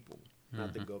the people,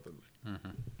 not the government,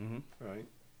 right?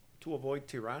 To avoid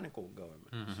tyrannical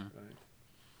governments,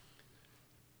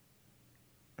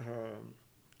 right?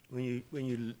 When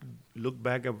you look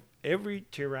back at every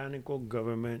tyrannical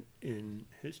government in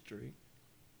history,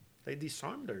 they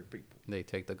disarm their people. They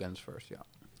take the guns first, yeah.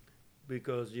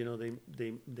 Because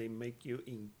they make you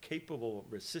incapable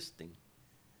of resisting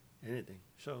anything.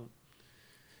 So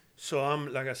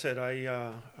I'm, like I said,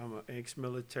 I'm an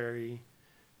ex-military.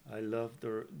 I love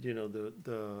the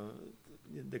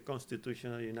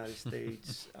Constitution of the United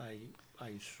States. I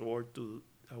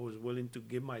was willing to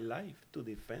give my life to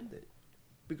defend it,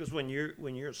 because when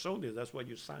you're a soldier, that's what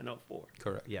you sign up for.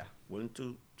 Correct. Yeah. Willing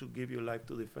to give your life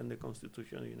to defend the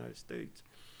Constitution of the United States.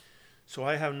 So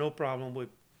I have no problem with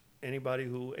anybody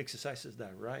who exercises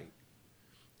that right.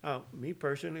 Me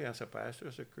personally, as a pastor,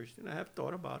 as a Christian, I have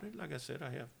thought about it. Like I said, I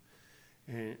have,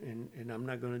 and I'm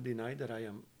not going to deny that I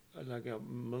am like a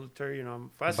military. You know, I'm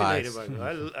fascinated by it.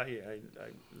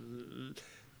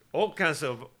 All kinds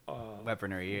of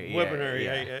Weaponry. weaponry.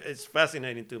 Yeah. It's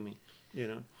fascinating to me, you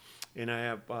know, and I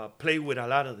have played with a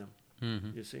lot of them.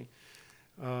 Mm-hmm. You see,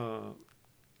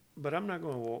 but I'm not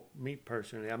going to walk. Me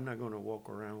personally, I'm not going to walk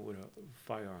around with a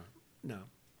firearm. No.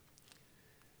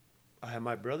 I have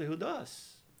my brother who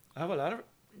does. I have a lot of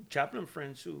chaplain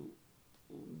friends who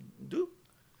do.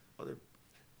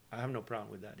 I have no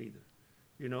problem with that either,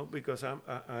 you know, because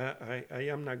I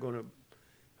am not going to,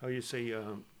 how you say,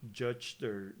 judge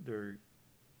their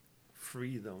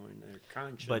freedom and their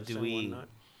conscience. But do whatnot.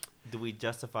 we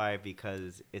justify it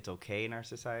because it's okay in our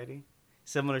society?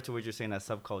 Similar to what you're saying, that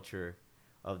subculture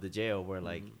of the jail, where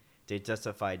like they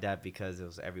justified that because it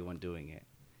was everyone doing it.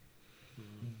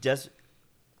 Just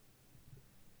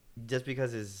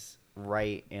because it's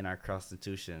right in our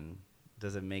Constitution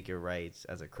doesn't make it right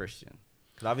as a Christian.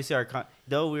 Because obviously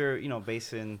though we're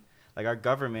based in like our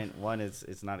government, one is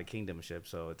it's not a kingdomship,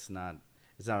 so it's not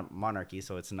a monarchy,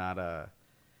 so it's not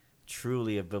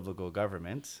truly a biblical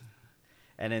government.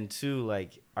 And then two,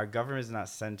 like our government is not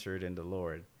centered in the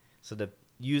Lord, so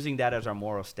using that as our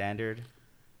moral standard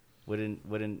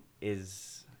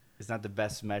is not the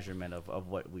best measurement of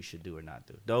what we should do or not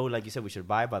do. Though, like you said, we should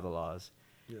abide by the laws.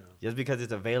 Yeah. Just because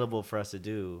it's available for us to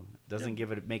do doesn't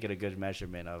make it a good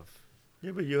measurement of.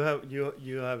 Yeah, but you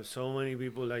have so many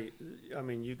people like, I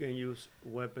mean, you can use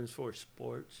weapons for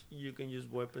sports. You can use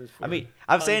weapons for. I mean,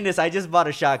 I'm saying this. I just bought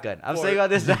a shotgun. I'm saying all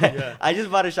this. Yeah. I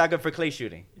just bought a shotgun for clay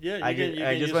shooting. Yeah, I can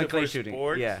just use went it clay for shooting.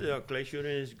 Sports. Yeah. Clay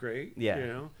shooting is great. Yeah.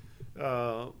 You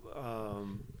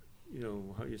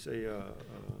know, how you say,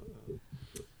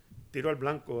 tiro al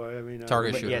blanco. I mean,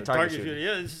 Target shooting. Yeah, target shooting.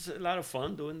 Yeah, it's a lot of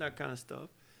fun doing that kind of stuff.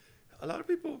 A lot of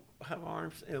people have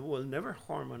arms and will never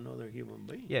harm another human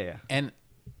being. Yeah. And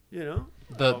You know,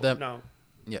 now,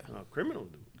 criminals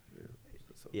do.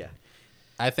 Yeah.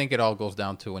 I think it all goes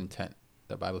down to intent.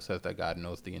 The Bible says that God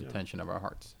knows the intention of our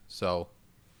hearts. So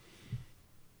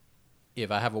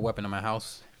if I have a weapon in my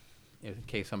house, in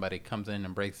case somebody comes in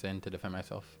and breaks in to defend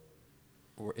myself,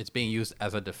 it's being used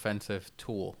as a defensive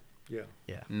tool. Yeah.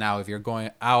 Yeah. Now, if you're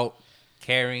going out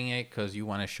carrying it because you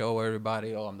want to show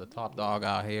everybody, oh, I'm the top dog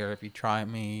out here. If you try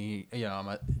me,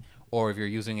 or if you're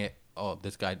using it, oh,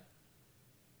 this guy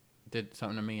did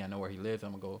something to me. I know where he lives.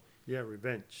 I'm going to go. Yeah,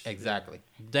 revenge. Exactly.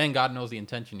 Yeah. Then God knows the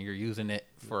intention. You're using it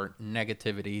for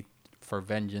negativity, for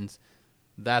vengeance.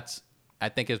 I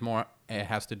think it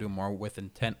has to do more with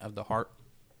intent of the heart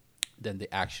than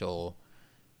the actual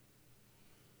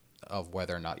of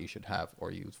whether or not you should have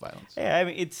or use violence. Yeah, I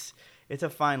mean, it's a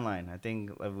fine line. I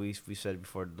think like we said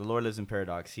before, the Lord lives in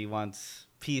paradox. He wants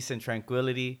peace and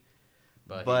tranquility,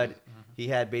 but he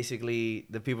had basically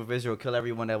the people of Israel kill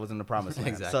everyone that was in the promised land.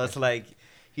 Exactly. So it's like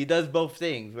he does both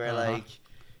things. Where like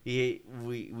we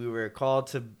were called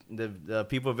to the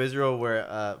people of Israel were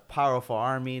a powerful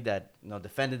army that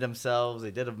defended themselves.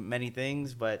 They did many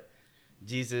things, but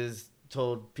Jesus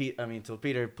told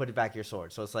Peter, put it back your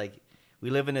sword. So it's like we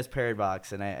live in this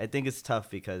paradox, and I think it's tough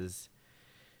because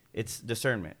it's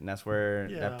discernment, and that's where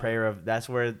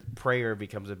prayer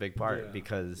becomes a big part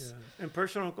because and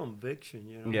personal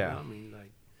conviction. Yeah. I mean,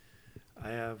 like I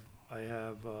have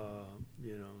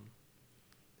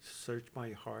searched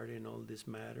my heart in all these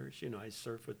matters. I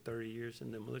served for 30 years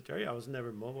in the military. I was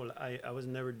never mobile. I was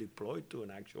never deployed to an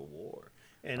actual war,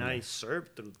 and I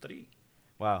served through 3.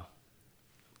 Wow.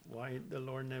 Why the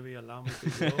Lord never allowed me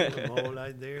to go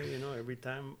mobilize there? Every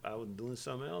time I was doing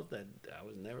something else that I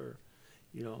was never,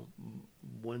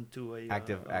 went to a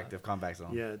active combat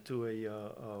zone. Yeah, to a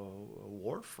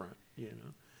war front.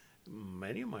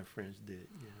 Many of my friends did.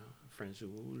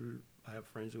 I have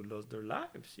friends who lost their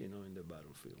lives. In the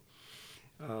battlefield.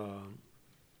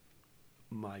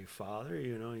 My father,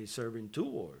 he served in 2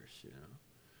 wars.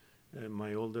 And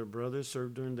my older brother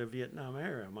served during the Vietnam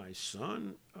era. My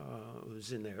son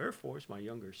was in the Air Force. My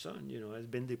younger son, has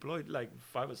been deployed like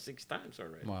 5 or 6 times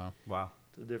already. Wow.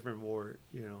 To different war,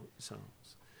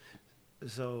 zones.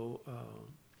 So,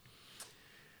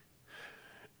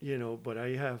 but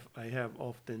I have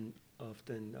often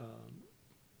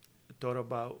thought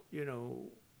about,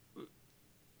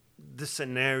 the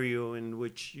scenario in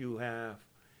which you have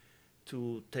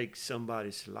to take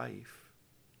somebody's life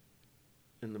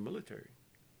in the military,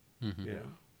 and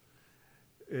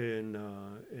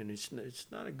it's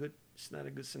not a good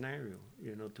scenario,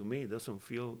 to me. It doesn't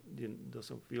feel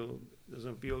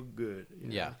good.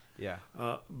 Yeah.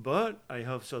 But I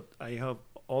have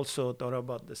also thought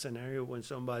about the scenario when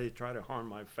somebody try to harm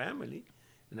my family,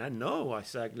 and I know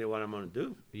exactly what I'm gonna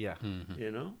do. Yeah.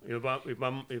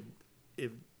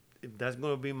 If that's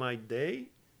gonna be my day,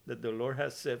 that the Lord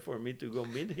has set for me to go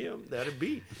meet Him, that'll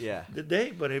be Yeah. the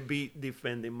day. But it'll be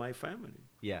defending my family.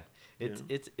 Yeah. It's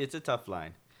Yeah. it's a tough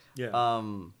line. Yeah.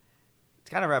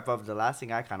 To kind of wrap up, the last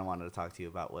thing I kind of wanted to talk to you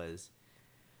about was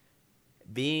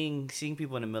seeing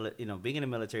people in the being in the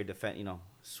military,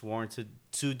 sworn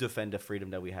to defend the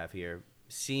freedom that we have here,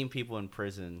 seeing people in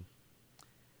prison.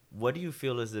 What do you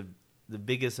feel is the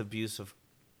biggest abuse of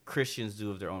Christians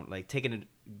do of their own, like taking it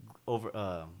over?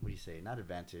 What do you say? Not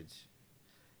advantage.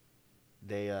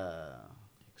 They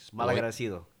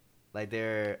malagradecido, like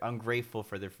they're ungrateful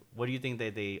for their. What do you think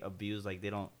that they abuse? Like they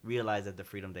don't realize that the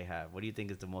freedom they have. What do you think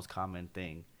is the most common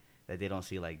thing that they don't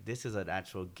see? Like this is an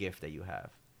actual gift that you have.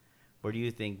 Where do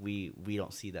you think we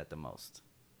don't see that the most?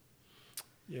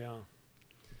 Yeah.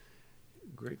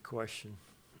 Great question.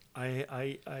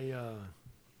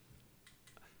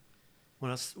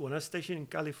 When I was stationed in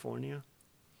California,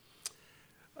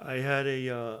 I had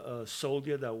a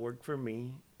soldier that worked for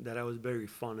me that I was very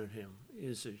fond of him.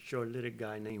 He's a short little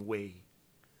guy named Wei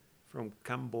from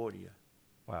Cambodia.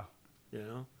 Wow. You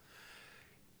know,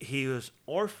 he was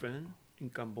orphaned in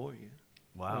Cambodia.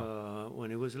 Wow. When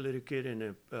he was a little kid,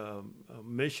 and a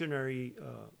missionary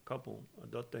couple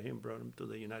adopted him, brought him to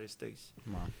the United States.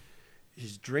 Wow.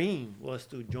 His dream was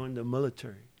to join the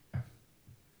military,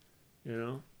 you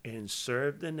know, and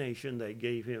serve the nation that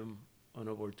gave him an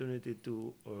opportunity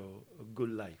to a good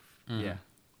life. Mhm. Yeah.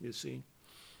 You see,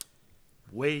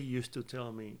 Wei used to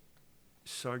tell me,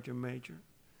 Sergeant Major,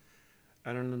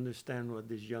 I don't understand why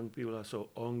these young people are so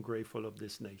ungrateful of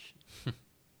this nation.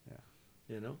 Yeah.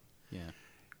 You know, Yeah.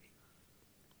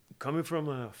 coming from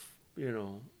an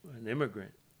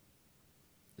immigrant,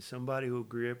 somebody who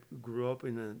grew up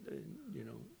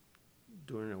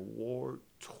during a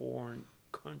war-torn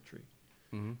country,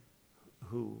 Mm-hmm.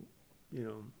 who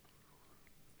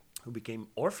became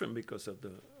orphaned because of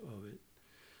it.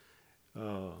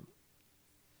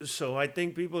 So I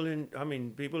think people in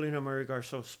America are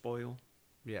so spoiled,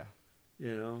 Yeah.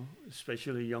 you know,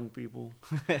 especially young people.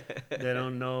 They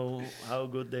don't know how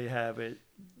good they have it.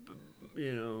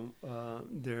 You know,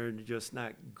 they're just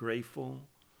not grateful.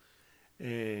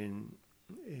 And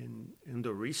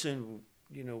the reason,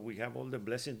 we have all the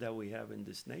blessings that we have in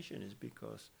this nation is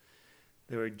because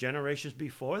there were generations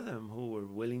before them who were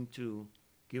willing to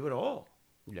give it all,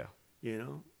 Yeah.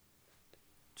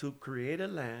 to create a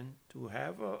land, to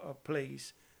have a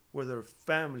place where their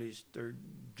families, their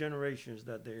generations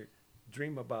that they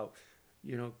dream about,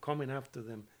 coming after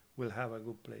them will have a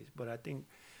good place. But I think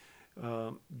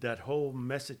that whole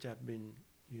message has been,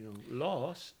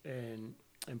 lost, and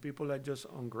people are just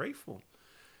ungrateful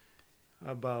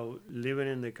about living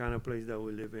in the kind of place that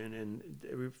we live in, and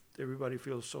everybody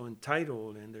feels so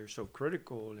entitled, and they're so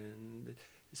critical, and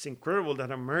it's incredible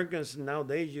that Americans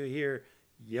nowadays, you hear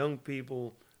young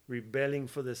people rebelling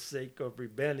for the sake of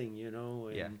rebelling, and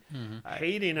Yeah. Mhm.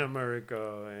 hating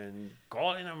America and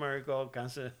calling America all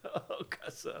kinds of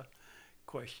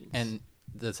questions. And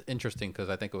that's interesting because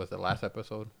I think it was the last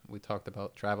episode we talked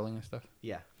about traveling and stuff.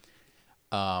 Yeah.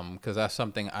 Because that's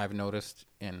something I've noticed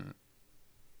in,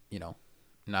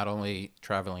 not only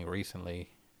traveling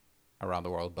recently around the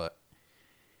world, but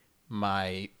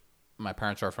my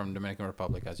parents are from Dominican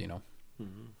Republic, as you know.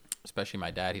 Mhm. Especially my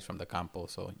dad, he's from the campo.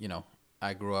 So,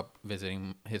 I grew up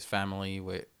visiting his family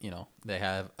with, they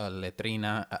have a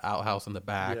letrina, an outhouse in the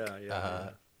back,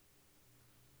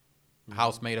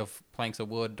 house made of planks of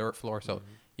wood, dirt floor. So,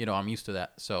 I'm used to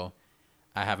that. So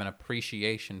I have an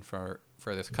appreciation for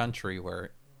this country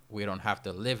where we don't have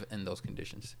to live in those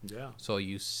conditions. Yeah. So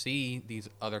you see these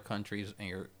other countries,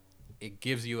 and it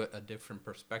gives you a different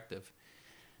perspective,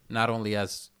 not only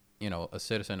as a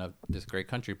citizen of this great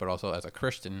country, but also as a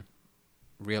Christian,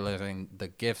 realizing the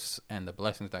gifts and the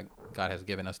blessings that God has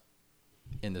given us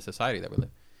in the society that we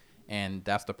live. And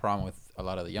that's the problem with a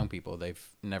lot of the young people. They've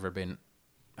never been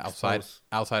outside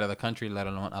of the country, let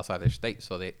alone outside their state.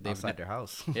 So they've Outside their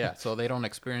house. yeah. So they don't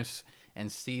experience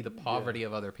and see the poverty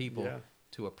of other people Yeah.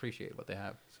 to appreciate what they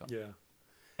have. So Yeah.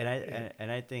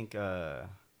 And I think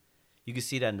you can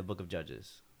see that in the book of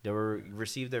Judges. They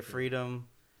received their freedom.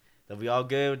 They'll be all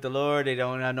good with the Lord. They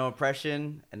don't have no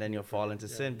oppression, and then you'll fall into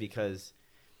sin because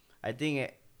I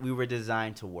think we were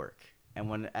designed to work,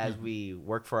 and as we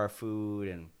work for our food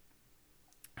and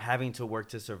having to work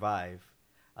to survive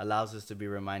allows us to be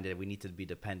reminded that we need to be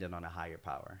dependent on a higher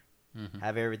power.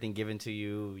 Have everything given to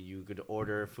you. You could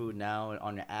order food now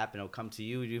on your app, and it'll come to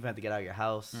you. You don't even have to get out of your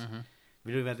house. You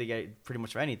don't even have to get pretty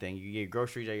much for anything. You get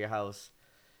groceries at your house.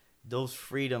 Those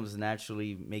freedoms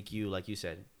naturally make you, like you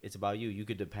said, it's about you. You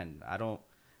could depend. I don't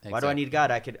Why do I need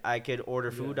God? I could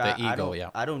order food. The I ego, don't.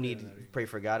 yeah. I don't need to pray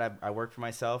for God. I work for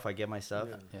myself. I get my stuff.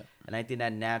 Yeah. Yeah. And I think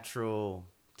that natural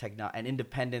and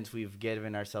independence we've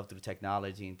given ourselves through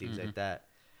technology and things like that,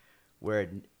 where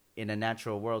in a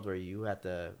natural world where you have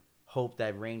to hope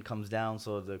that rain comes down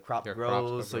so the crop Your crops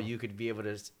grows, will so grow. you could be able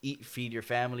to feed your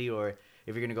family, or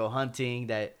if you're gonna go hunting,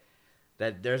 that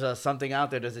there's something out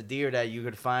there, there's a deer that you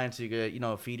could find so you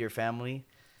could feed your family.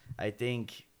 I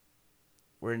think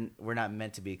we're not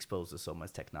meant to be exposed to so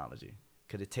much technology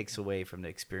because it takes away from the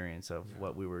experience of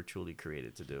what we were truly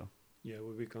created to do. Yeah,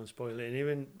 we become spoiled. And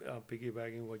even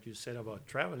piggybacking what you said about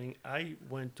traveling, I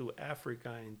went to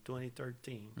Africa in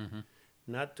 2013,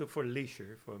 not for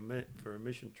leisure, for a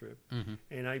mission trip,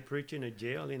 and I preached in a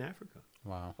jail in Africa.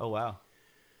 Wow. Oh wow.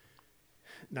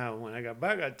 Now, when I got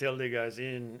back, I tell the guys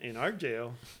in our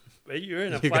jail, "Hey, you're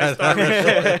in a You guys- 5-star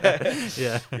resort.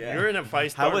 Yeah. You're in a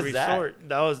 5-star How was that? resort."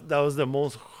 That was the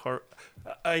most hard.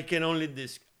 I can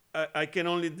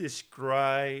only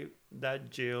describe that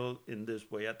jail in this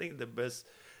way. I think the best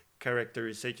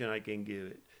characterization I can give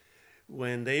it.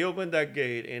 When they opened that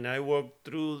gate and I walked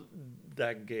through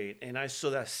that gate and I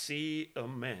saw that sea of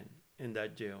men in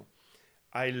that jail,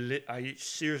 I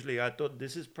seriously, I thought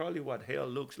this is probably what hell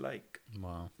looks like.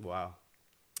 Wow.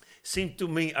 Seemed to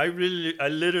me, I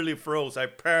literally froze. I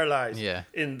paralyzed. Yeah.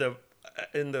 In the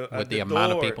With the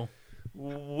amount of people.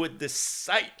 with the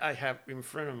sight I have in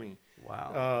front of me.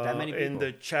 Wow. That many people. And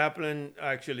the chaplain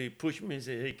actually pushed me and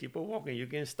said, "Hey, keep on walking. You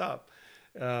can't stop,"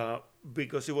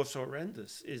 because it was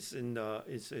horrendous. It's in Loam.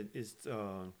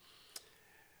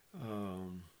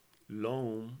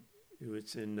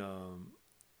 It's in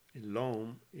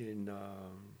Loam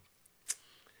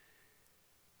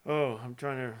I'm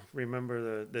trying to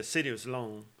remember the city of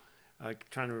Loam. I'm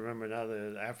trying to remember now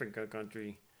the Africa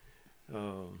country.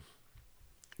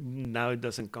 Now it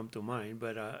doesn't come to mind,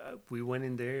 but we went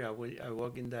in there. I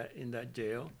walked in that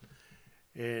jail,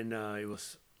 and it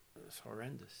was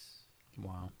horrendous.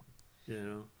 Wow.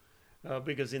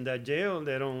 Because in that jail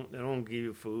they don't give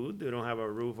you food. They don't have a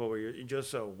roof over you. It's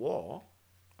just a wall.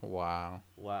 Wow.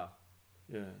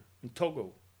 Yeah, in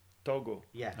Togo.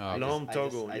 Yeah. Oh, Long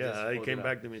Togo. I just It pulled came it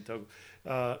back to me, Togo.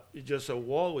 It's just a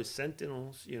wall with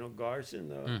sentinels, guards in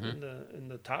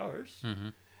the towers,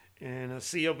 and a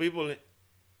sea of people.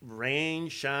 Rain,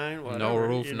 shine, whatever. No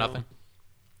roof, nothing.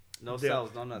 No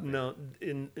cells, no nothing. No,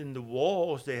 in the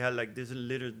walls they had like these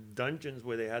little dungeons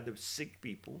where they had the sick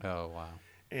people. Oh wow.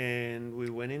 And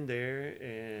we went in there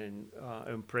and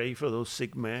prayed for those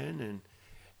sick men, and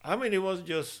I mean it was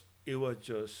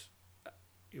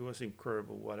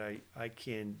incredible. What I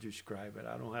can't describe it.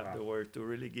 I don't have the word to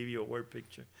really give you a word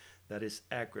picture that is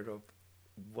accurate of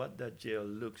what that jail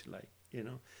looks like.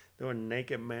 There were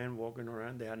naked men walking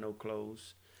around. They had no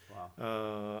clothes.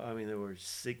 Wow. I mean, there were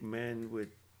sick men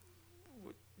with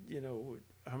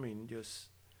just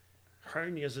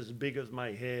hernias as big as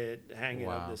my head hanging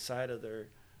Wow. up the side of their,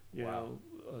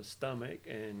 stomach,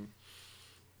 and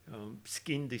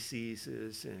skin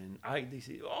diseases and eye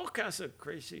disease, all kinds of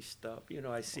crazy stuff.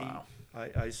 Wow.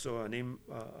 I saw an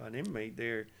inmate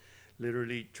there,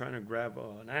 literally trying to grab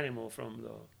an animal from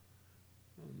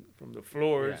the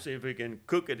floor, see if he can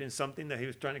cook it in something that he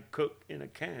was trying to cook in a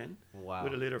can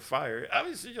with a little fire.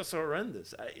 Obviously, just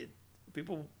horrendous.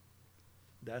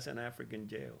 That's an African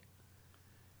jail.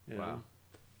 You know?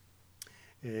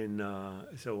 And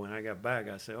so when I got back,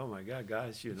 I said, "Oh my God,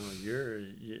 guys, you're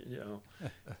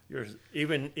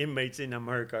even inmates in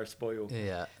America are spoiled."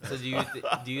 Yeah. So do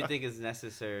you think it's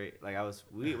necessary? Like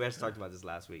we actually talked about this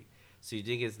last week. So you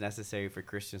think it's necessary for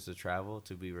Christians to travel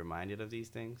to be reminded of these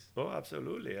things? Oh,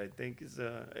 absolutely. I think it's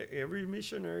every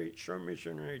short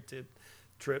missionary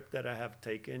trip that I have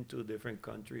taken to different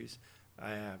countries,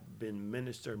 I have been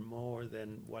ministered more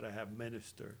than what I have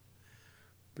ministered,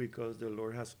 because the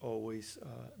Lord has always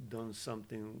done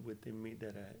something within me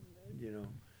that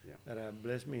that have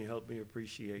blessed me and helped me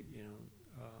appreciate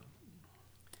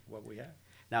what we have.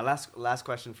 Now, last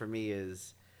question for me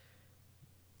is,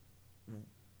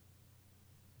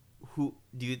 who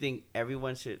do you think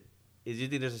everyone should? Do you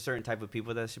think there's a certain type of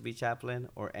people that should be chaplain,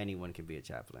 or anyone can be a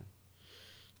chaplain?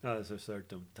 No, there's a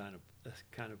certain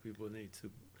kind of people need to.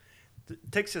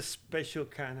 It takes a special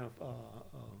kind of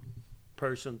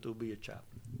person to be a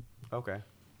chaplain. Okay.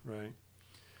 Right.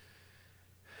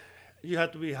 You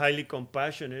have to be highly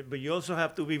compassionate, but you also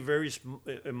have to be very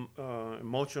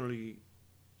emotionally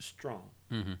strong.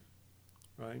 Mm-hmm.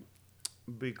 Right?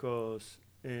 Because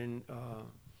and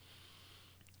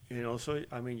also,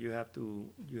 I mean, you have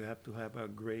to have a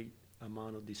great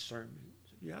amount of discernment.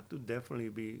 You have to definitely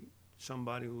be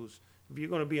somebody who's If you're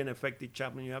going to be an effective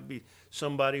chaplain, you have to be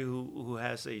somebody who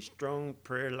has a strong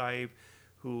prayer life,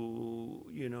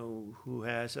 who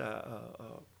has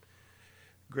a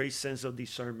great sense of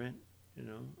discernment, and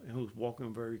who's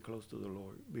walking very close to the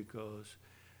Lord, because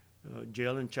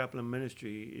jail and chaplain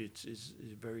ministry is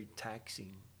very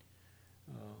taxing,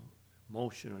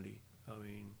 emotionally.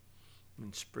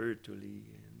 And spiritually,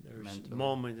 and there's Mentally.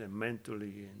 moments and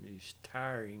mentally, and it's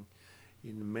tiring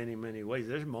in many, many ways.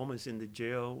 There's moments in the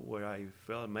jail where I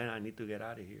felt, man, I need to get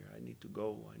out of here. I need to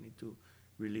go. I need to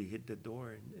really hit the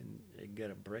door and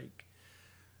get a break,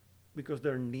 because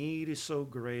their need is so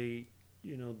great.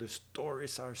 The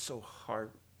stories are so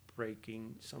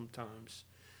heartbreaking sometimes.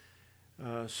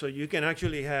 So you can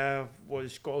actually have what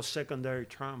is called secondary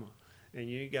trauma, and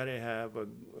you got to have a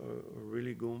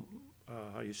really good,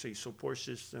 support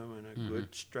system and a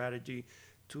good strategy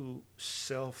to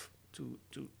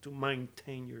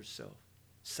maintain yourself,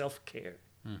 self-care.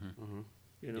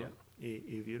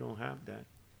 If you don't have that.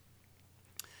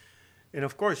 And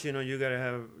of course, you got to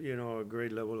have, a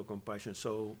great level of compassion.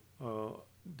 So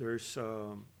there's,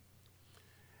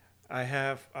 I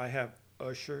have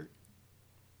ushered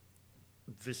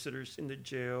visitors in the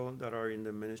jail that are in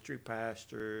the ministry,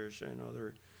 pastors and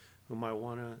other who might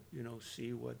want to,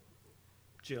 see what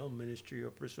jail ministry or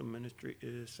prison ministry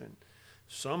is. And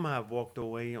some have walked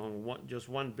away on just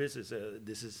one visit, said,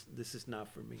 this is not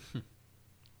for me.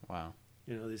 Wow.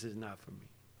 This is not for me.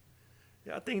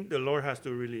 Yeah, I think the Lord has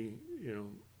to really,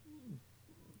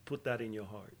 put that in your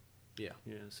heart. Yeah.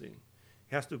 See,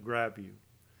 He has to grab you.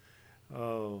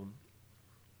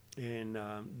 And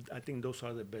I think those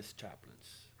are the best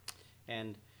chaplains.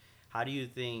 And how do you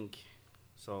think,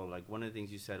 so like one of the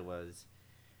things you said was,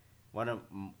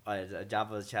 a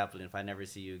job as a chaplain, if I never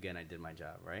see you again, I did my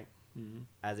job, right? Mm-hmm.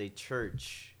 As a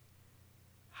church,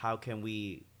 how can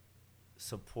we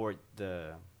support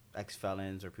the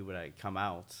ex-felons or people that come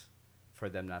out for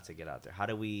them not to get out there? How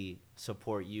do we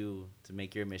support you to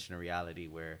make your mission a reality?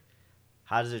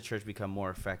 How does the church become more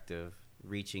effective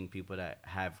reaching people that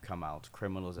have come out,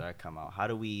 criminals that have come out? How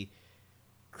do we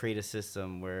create a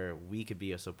system where we could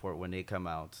be a support when they come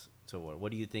out to war?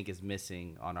 What do you think is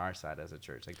missing on our side as a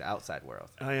church, like the outside world?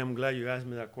 I am glad you asked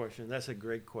me that question. That's a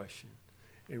great question.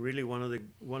 And really one of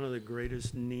the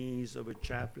greatest needs of a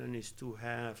chaplain is to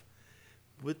have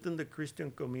within the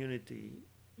Christian community,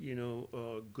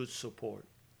 good support.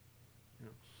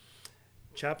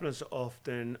 Chaplains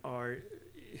often are,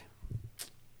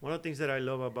 one of the things that I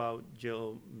love about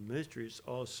jail ministry is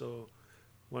also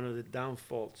one of the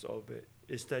downfalls of it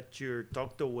is that you're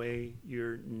tucked away,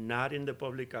 you're not in the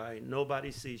public eye,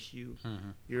 nobody sees you,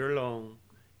 you're alone,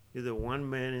 you're the one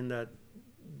man in that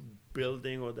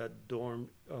building or that dorm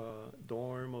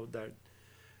or that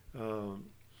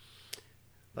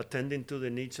attending to the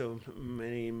needs of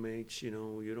many inmates.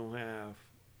 You don't have,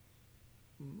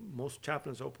 most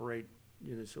chaplains operate,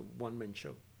 it's a one-man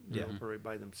show. They operate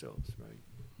by themselves, right?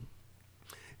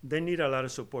 They need a lot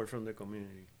of support from the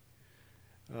community.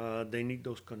 They need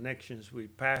those connections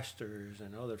with pastors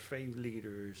and other faith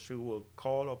leaders who will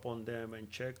call upon them and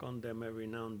check on them every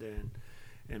now and then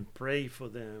and pray for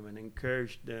them and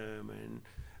encourage them and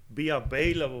be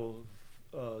available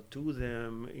to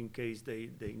them in case they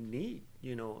need,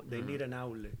 they need an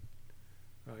outlet,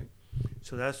 right?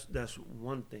 So that's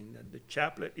one thing, that the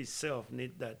chaplain itself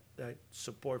need that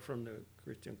support from the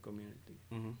Christian community,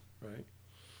 right?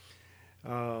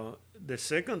 The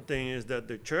second thing is that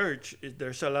the church,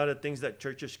 there's a lot of things that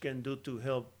churches can do to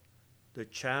help the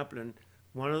chaplain.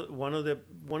 One of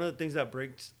the things that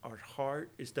breaks our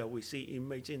heart is that we see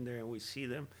inmates in there and we see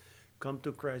them come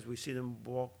to Christ. We see them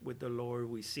walk with the Lord.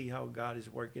 We see how God is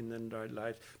working in their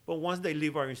lives. But once they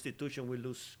leave our institution, we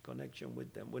lose connection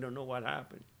with them. We don't know what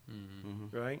happened,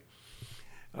 right?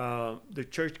 The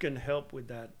church can help with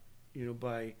that,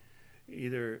 by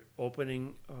either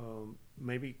opening,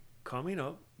 maybe coming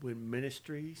up with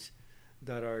ministries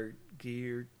that are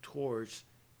geared towards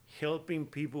helping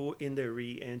people in the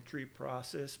re-entry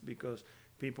process, because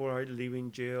people are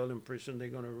leaving jail and prison. They're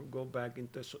going to go back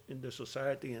into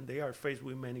society, and they are faced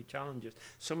with many challenges.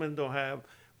 Some of them don't have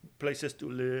places to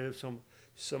live.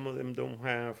 Some of them don't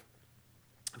have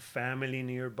family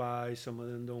nearby. Some of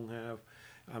them don't have,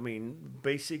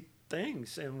 basic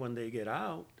things. And when they get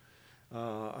out,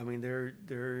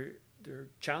 they're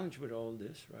challenged with all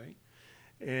this, right?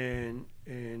 And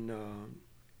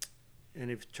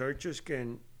if churches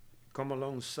can come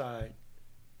alongside,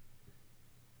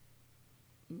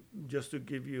 just to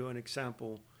give you an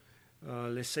example,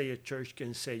 let's say a church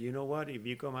can say, you know what, if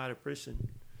you come out of prison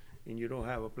and you don't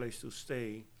have a place to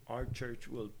stay, our church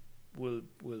will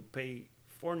pay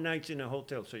 4 nights in a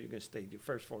hotel so you can stay the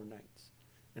first 4 nights.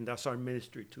 And that's our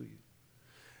ministry to you.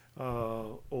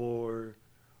 Or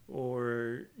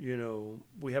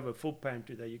we have a food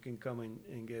pantry that you can come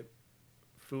and get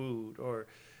food. Or,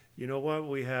 you know what,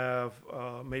 we have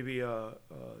maybe a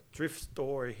thrift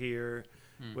store here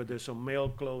where there's some male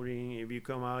clothing. If you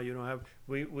come out, you don't have,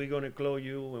 we're going to clothe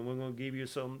you, and we're going to give you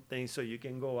some things so you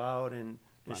can go out and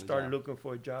start looking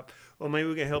for a job. Or maybe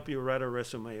we can help you write a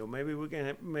resume. Or maybe we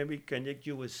can connect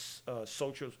you with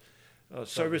social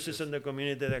services in the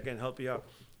community that can help you out.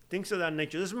 Things of that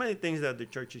nature. There's many things that the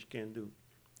churches can do.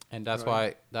 And that's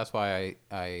right? why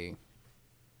I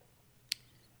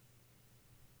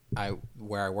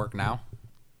where I work now,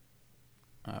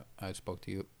 I spoke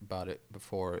to you about it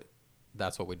before.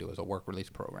 That's what we do, is a work release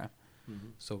program.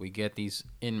 Mm-hmm. So we get these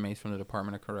inmates from the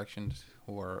Department of Corrections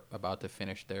who are about to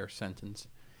finish their sentence,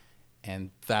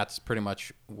 and that's pretty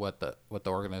much what the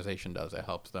organization does. It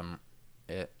helps them.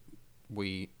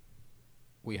 We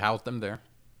house them there.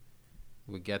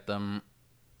 We get them.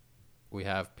 We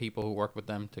have people who work with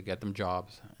them to get them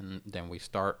jobs, and then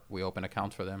we open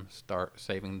accounts for them, start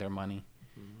saving their money,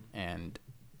 and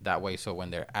that way, so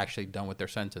when they're actually done with their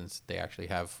sentence, they actually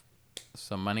have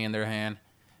some money in their hand.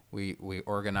 We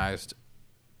organized,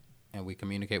 and we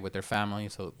communicate with their family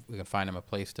so we can find them a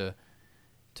place to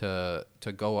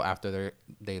go after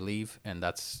they leave, and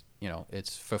that's,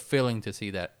 it's fulfilling to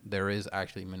see that there is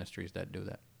actually ministries that do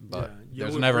that, but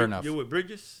there's never enough. You with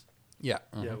Bridges? Yeah.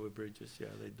 Yeah, with Bridges. Yeah,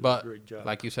 they do a great job.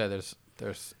 Like you said,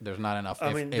 there's not enough.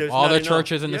 If all the enough.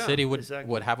 churches in the city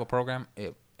would have a program,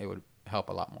 it would help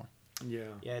a lot more. Yeah.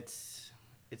 Yeah, it's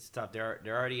tough. They're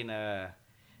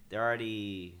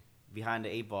already behind the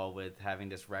 8 ball with having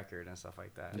this record and stuff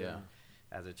like that. Yeah.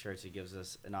 As a church, it gives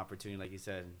us an opportunity, like you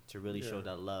said, to really show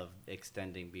that love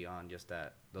extending beyond just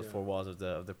those 4 walls of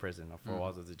the prison or 4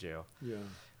 walls of the jail. Yeah.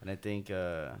 And I think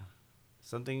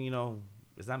something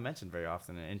is not mentioned very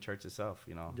often in church itself.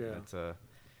 It's a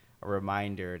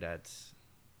reminder that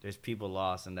there's people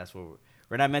lost, and that's what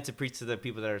we're not meant to preach to the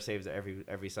people that are saved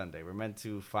every Sunday. We're meant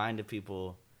to find the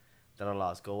people that are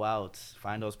lost, go out,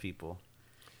 find those people,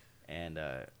 and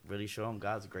really show them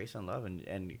God's grace and love,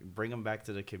 and bring them back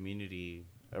to the community,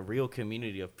 a real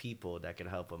community of people that can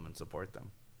help them and support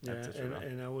them.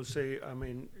 And I would say,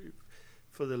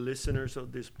 for the listeners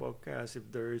of this podcast,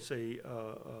 if there is a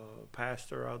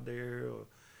pastor out there or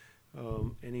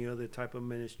any other type of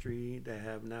ministry that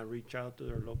have not reached out to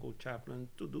their local chaplain,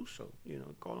 to do so.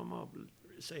 Call them up,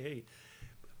 say, hey,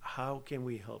 how can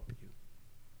we help you?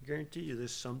 Guarantee you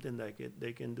there's something that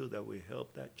they can do that will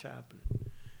help that chaplain,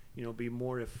 be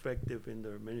more effective in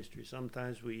their ministry.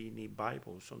 Sometimes we need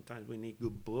Bibles. Sometimes we need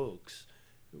good books,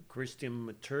 Christian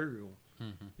material,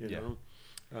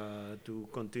 to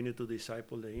continue to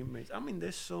disciple the inmates.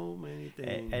 There's so many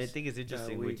things. And I think it's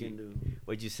interesting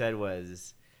what you said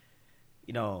was,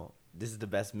 this is the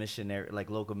best missionary, like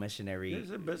local missionary. This is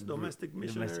the best domestic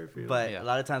missionary field. But a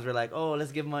lot of times we're like, oh,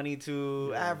 let's give money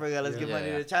to Africa, let's give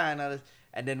money to China,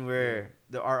 and then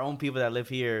our own people that live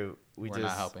here, we're just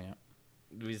not helping it.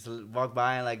 We just walk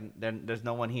by and there's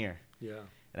no one here. Yeah.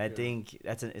 And I think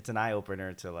it's an eye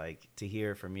opener to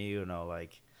hear from you.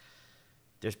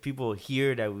 There's people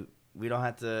here that we don't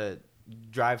have to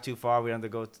drive too far. We don't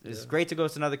have to go. It's great to go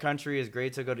to another country. It's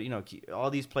great to go to all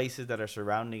these places that are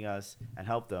surrounding us and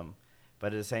help them.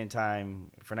 But at the same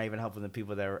time, if we're not even helping the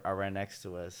people that are right next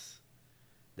to us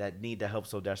that need the help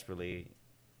so desperately,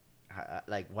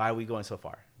 why are we going so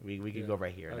far? We could go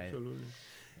right here. Absolutely.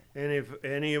 And if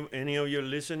any of your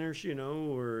listeners,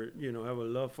 or have a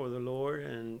love for the Lord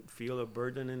and feel a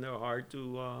burden in their heart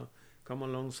to come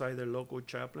alongside their local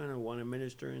chaplain and want to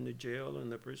minister in the jail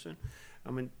and the prison,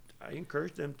 I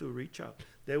encourage them to reach out.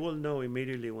 They will know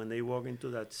immediately when they walk into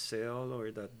that cell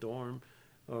or that dorm,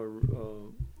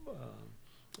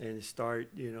 and start,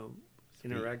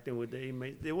 interacting with the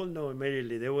inmates. They will know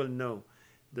immediately. They will know.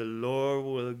 The Lord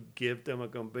will give them a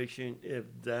conviction if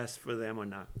that's for them or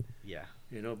not. Yeah.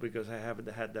 Because I haven't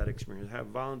had that experience. I have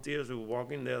volunteers who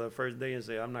walk in there the first day and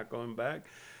say, I'm not going back.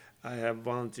 I have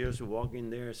volunteers who walk in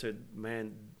there and said,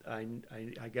 man,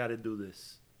 I got to do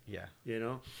this. Yeah.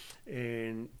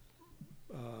 And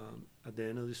at the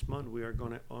end of this month, we are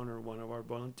going to honor one of our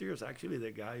volunteers. Actually,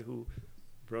 the guy who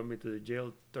brought me to the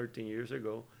jail 13 years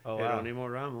ago, Geronimo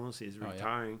Ramos, he's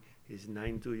retiring. Yeah. He's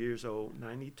 92 years old,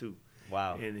 92.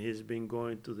 Wow. And he's been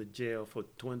going to the jail for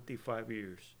 25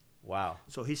 years. Wow.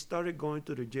 So he started going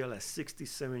to the jail at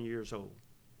 67 years old.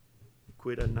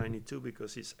 Quit at 92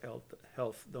 because his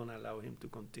health don't allow him to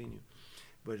continue.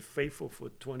 But faithful for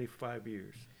 25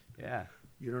 years. Yeah.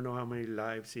 You don't know how many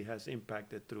lives he has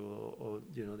impacted through,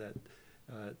 that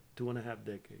 2.5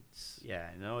 decades. Yeah,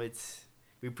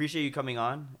 we appreciate you coming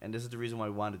on, and this is the reason why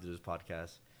we wanted to do this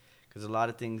podcast, because a lot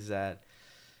of things that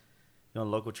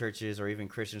local churches or even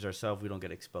Christians ourselves, we don't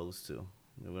get exposed to.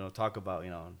 We don't talk about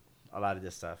a lot of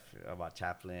this stuff about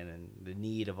chaplain and the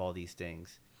need of all these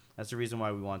things. That's the reason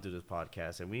why we want to do this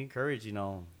podcast, and we encourage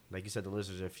like you said, the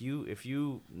listeners, if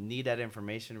you need that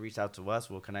information, reach out to us.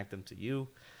 We'll connect them to you,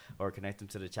 or connect them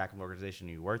to the chaplain organization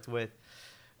you worked with.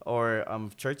 Or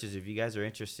churches, if you guys are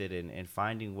interested in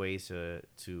finding ways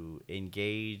to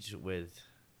engage with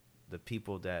the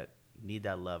people that need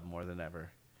that love more than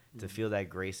ever, to feel that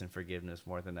grace and forgiveness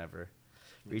more than ever,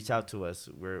 reach out to us.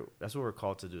 That's what we're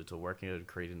called to do, to work in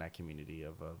creating that community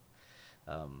of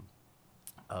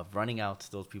running out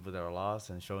to those people that are lost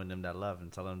and showing them that love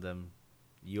and telling them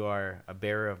you are a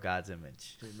bearer of God's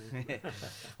image.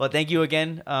 Well, thank you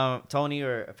again, Tony,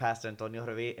 or Pastor Antonio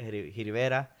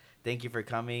Rivera. Thank you for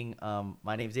coming.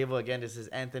 My name's Abel. Again, this is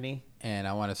Anthony. And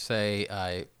I want to say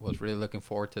I was really looking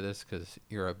forward to this because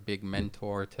you're a big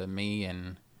mentor to me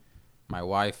and my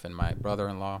wife and my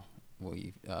brother-in-law.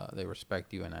 They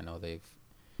respect you, and I know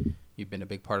you've been a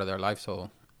big part of their life.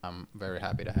 So I'm very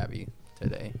happy to have you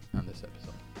today on this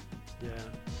episode.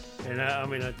 Yeah, and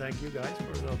I thank you guys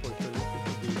for the opportunity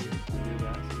to be here with you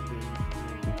guys. It's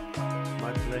been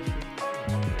my pleasure.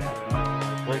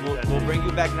 We'll bring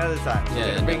you back another time.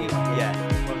 Yeah,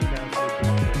 Yeah.